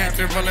am the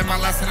captain. Rolling my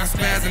last and I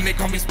spaz and they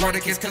call me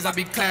Spartacus cause I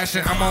be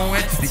clashing. I'm my own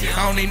entity,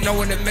 I don't need no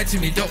one to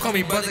mention me. Don't call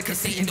me brother cause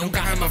Satan don't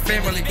got my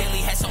family.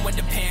 Billy had someone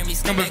to pay me.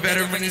 I'm a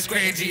veteran in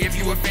Scranton G. If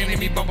you a fan of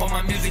me, bump on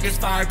my music is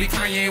fire. Be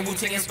Kanye and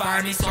Wu-Tang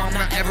inspire me, so I'm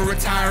not ever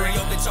retiring.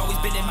 Yo, bitch always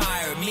been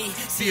admiring me.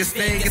 See a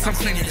stay, guess I'm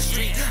cleaning the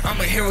street. I'm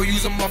a hero,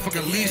 use a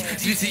motherfucking leash.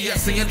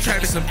 GTS and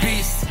Travis and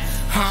Beast.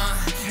 Huh?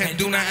 And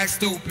do not act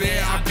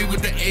stupid. I be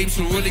with the apes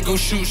who really go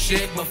shoot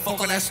shit, but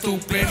fuck all that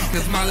stupid.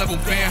 Cause my level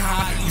been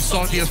high. You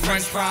salty as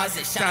French fries.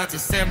 And shout out to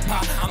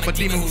Senpai. I'm a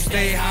demon who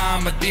stay high.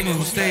 I'm a demon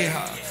who stay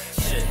high.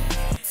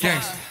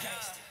 Gangsta.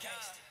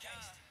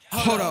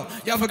 Hold up,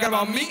 y'all forgot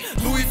about me?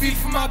 Louis V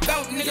for my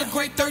belt, nigga,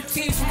 grade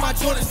 13 for my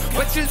Jordans.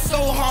 But you so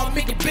hard,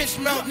 make a bitch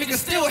melt, nigga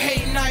still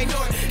hating, I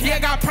know it. Yeah, I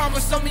got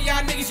problems, some of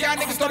y'all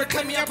niggas started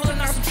claiming me, I pulling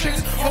out some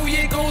triggers. Whole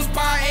year goes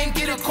by, ain't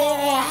get a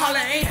call or a holler,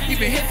 ain't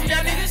even hit from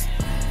y'all niggas.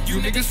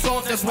 You niggas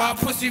soft, that's why I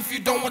pussy. If you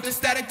don't want the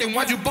static, then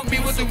why'd you book me?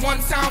 Was it one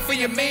time for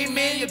your main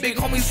man? Your big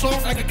homie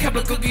soft like a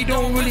Kepler cookie,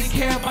 don't really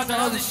care about the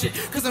other shit.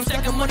 Cause I'm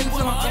stacking money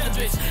with my other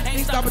bitch.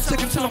 Ain't stopping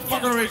ticking till I'm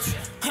fucking rich.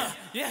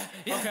 Yeah,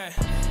 okay.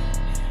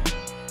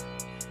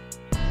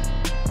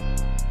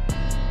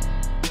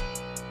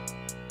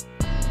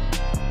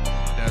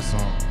 That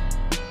song.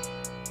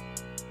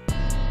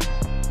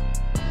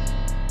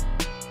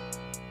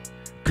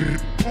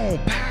 Boom,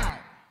 pow.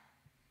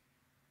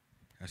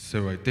 That's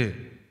it right there.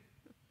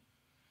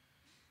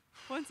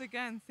 Once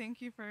again,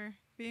 thank you for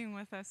being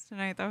with us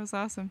tonight. That was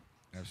awesome.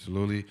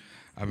 Absolutely.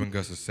 I've been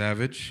Gus the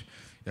Savage.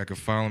 Y'all can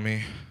follow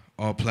me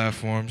all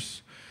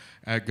platforms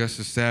at Gus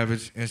the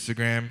Savage,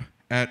 Instagram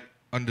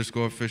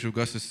 @_official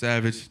Gus the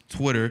Savage,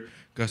 Twitter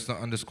Gus the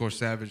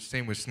 _Savage.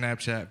 Same with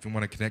Snapchat if you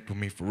want to connect with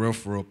me for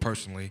real,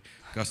 personally.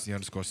 Gus the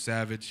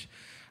 _Savage.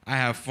 I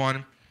have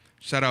fun.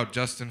 Shout out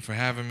Justin for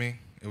having me.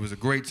 It was a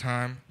great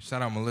time.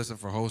 Shout out Melissa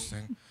for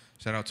hosting.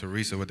 Shout out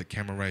Teresa with the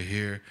camera right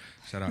here.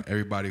 Shout out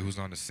everybody who's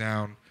on the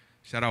sound.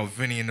 Shout out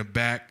Vinny in the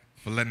back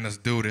for letting us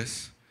do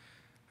this.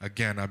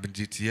 Again, I've been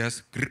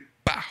GTS.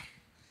 Bow.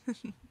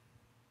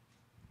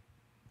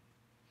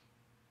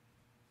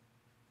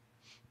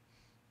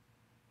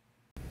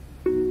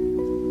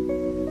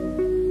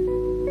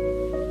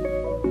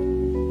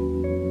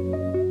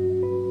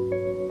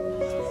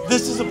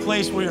 This is a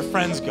place where your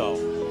friends go.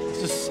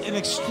 It's an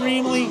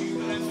extremely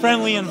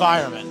friendly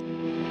environment.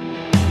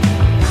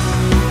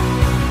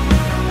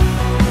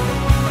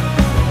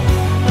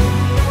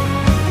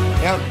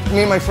 Yeah, me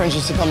and my friends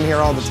used to come here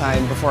all the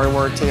time before I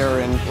worked here,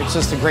 and it's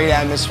just a great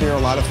atmosphere, a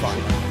lot of fun.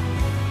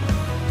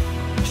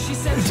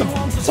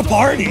 it's a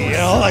party, you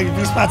know, like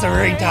V-Spot's a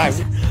great time.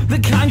 The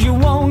kind you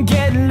won't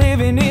get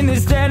living in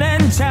this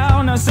dead-end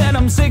town. I said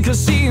I'm sick of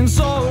seeing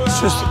so.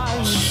 It's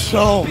just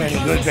so many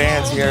good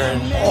bands here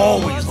and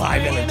always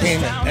live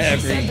entertainment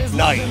every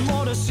night.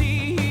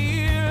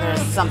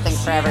 There's something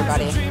for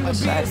everybody,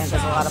 which I think is a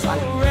lot of fun.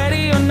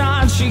 Ready or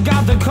not, she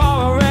got the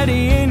car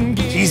already in.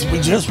 Geez, we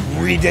just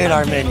redid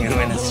our menu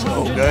and it's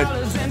so good.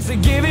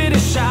 Give it a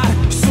shot.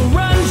 So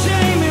run,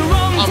 Jamie,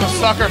 run. I'm a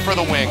sucker for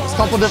the wings. A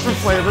couple different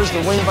flavors. The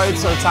wing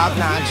bites are top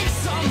notch.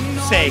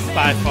 Safe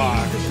by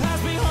far.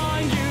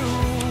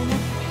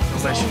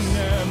 Delicious.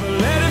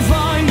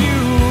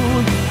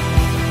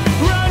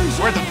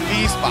 We're the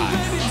V-Spot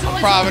on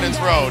Providence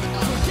Road.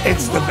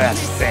 It's the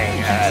best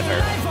thing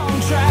ever.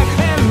 Track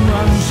and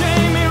run,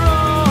 Jamie.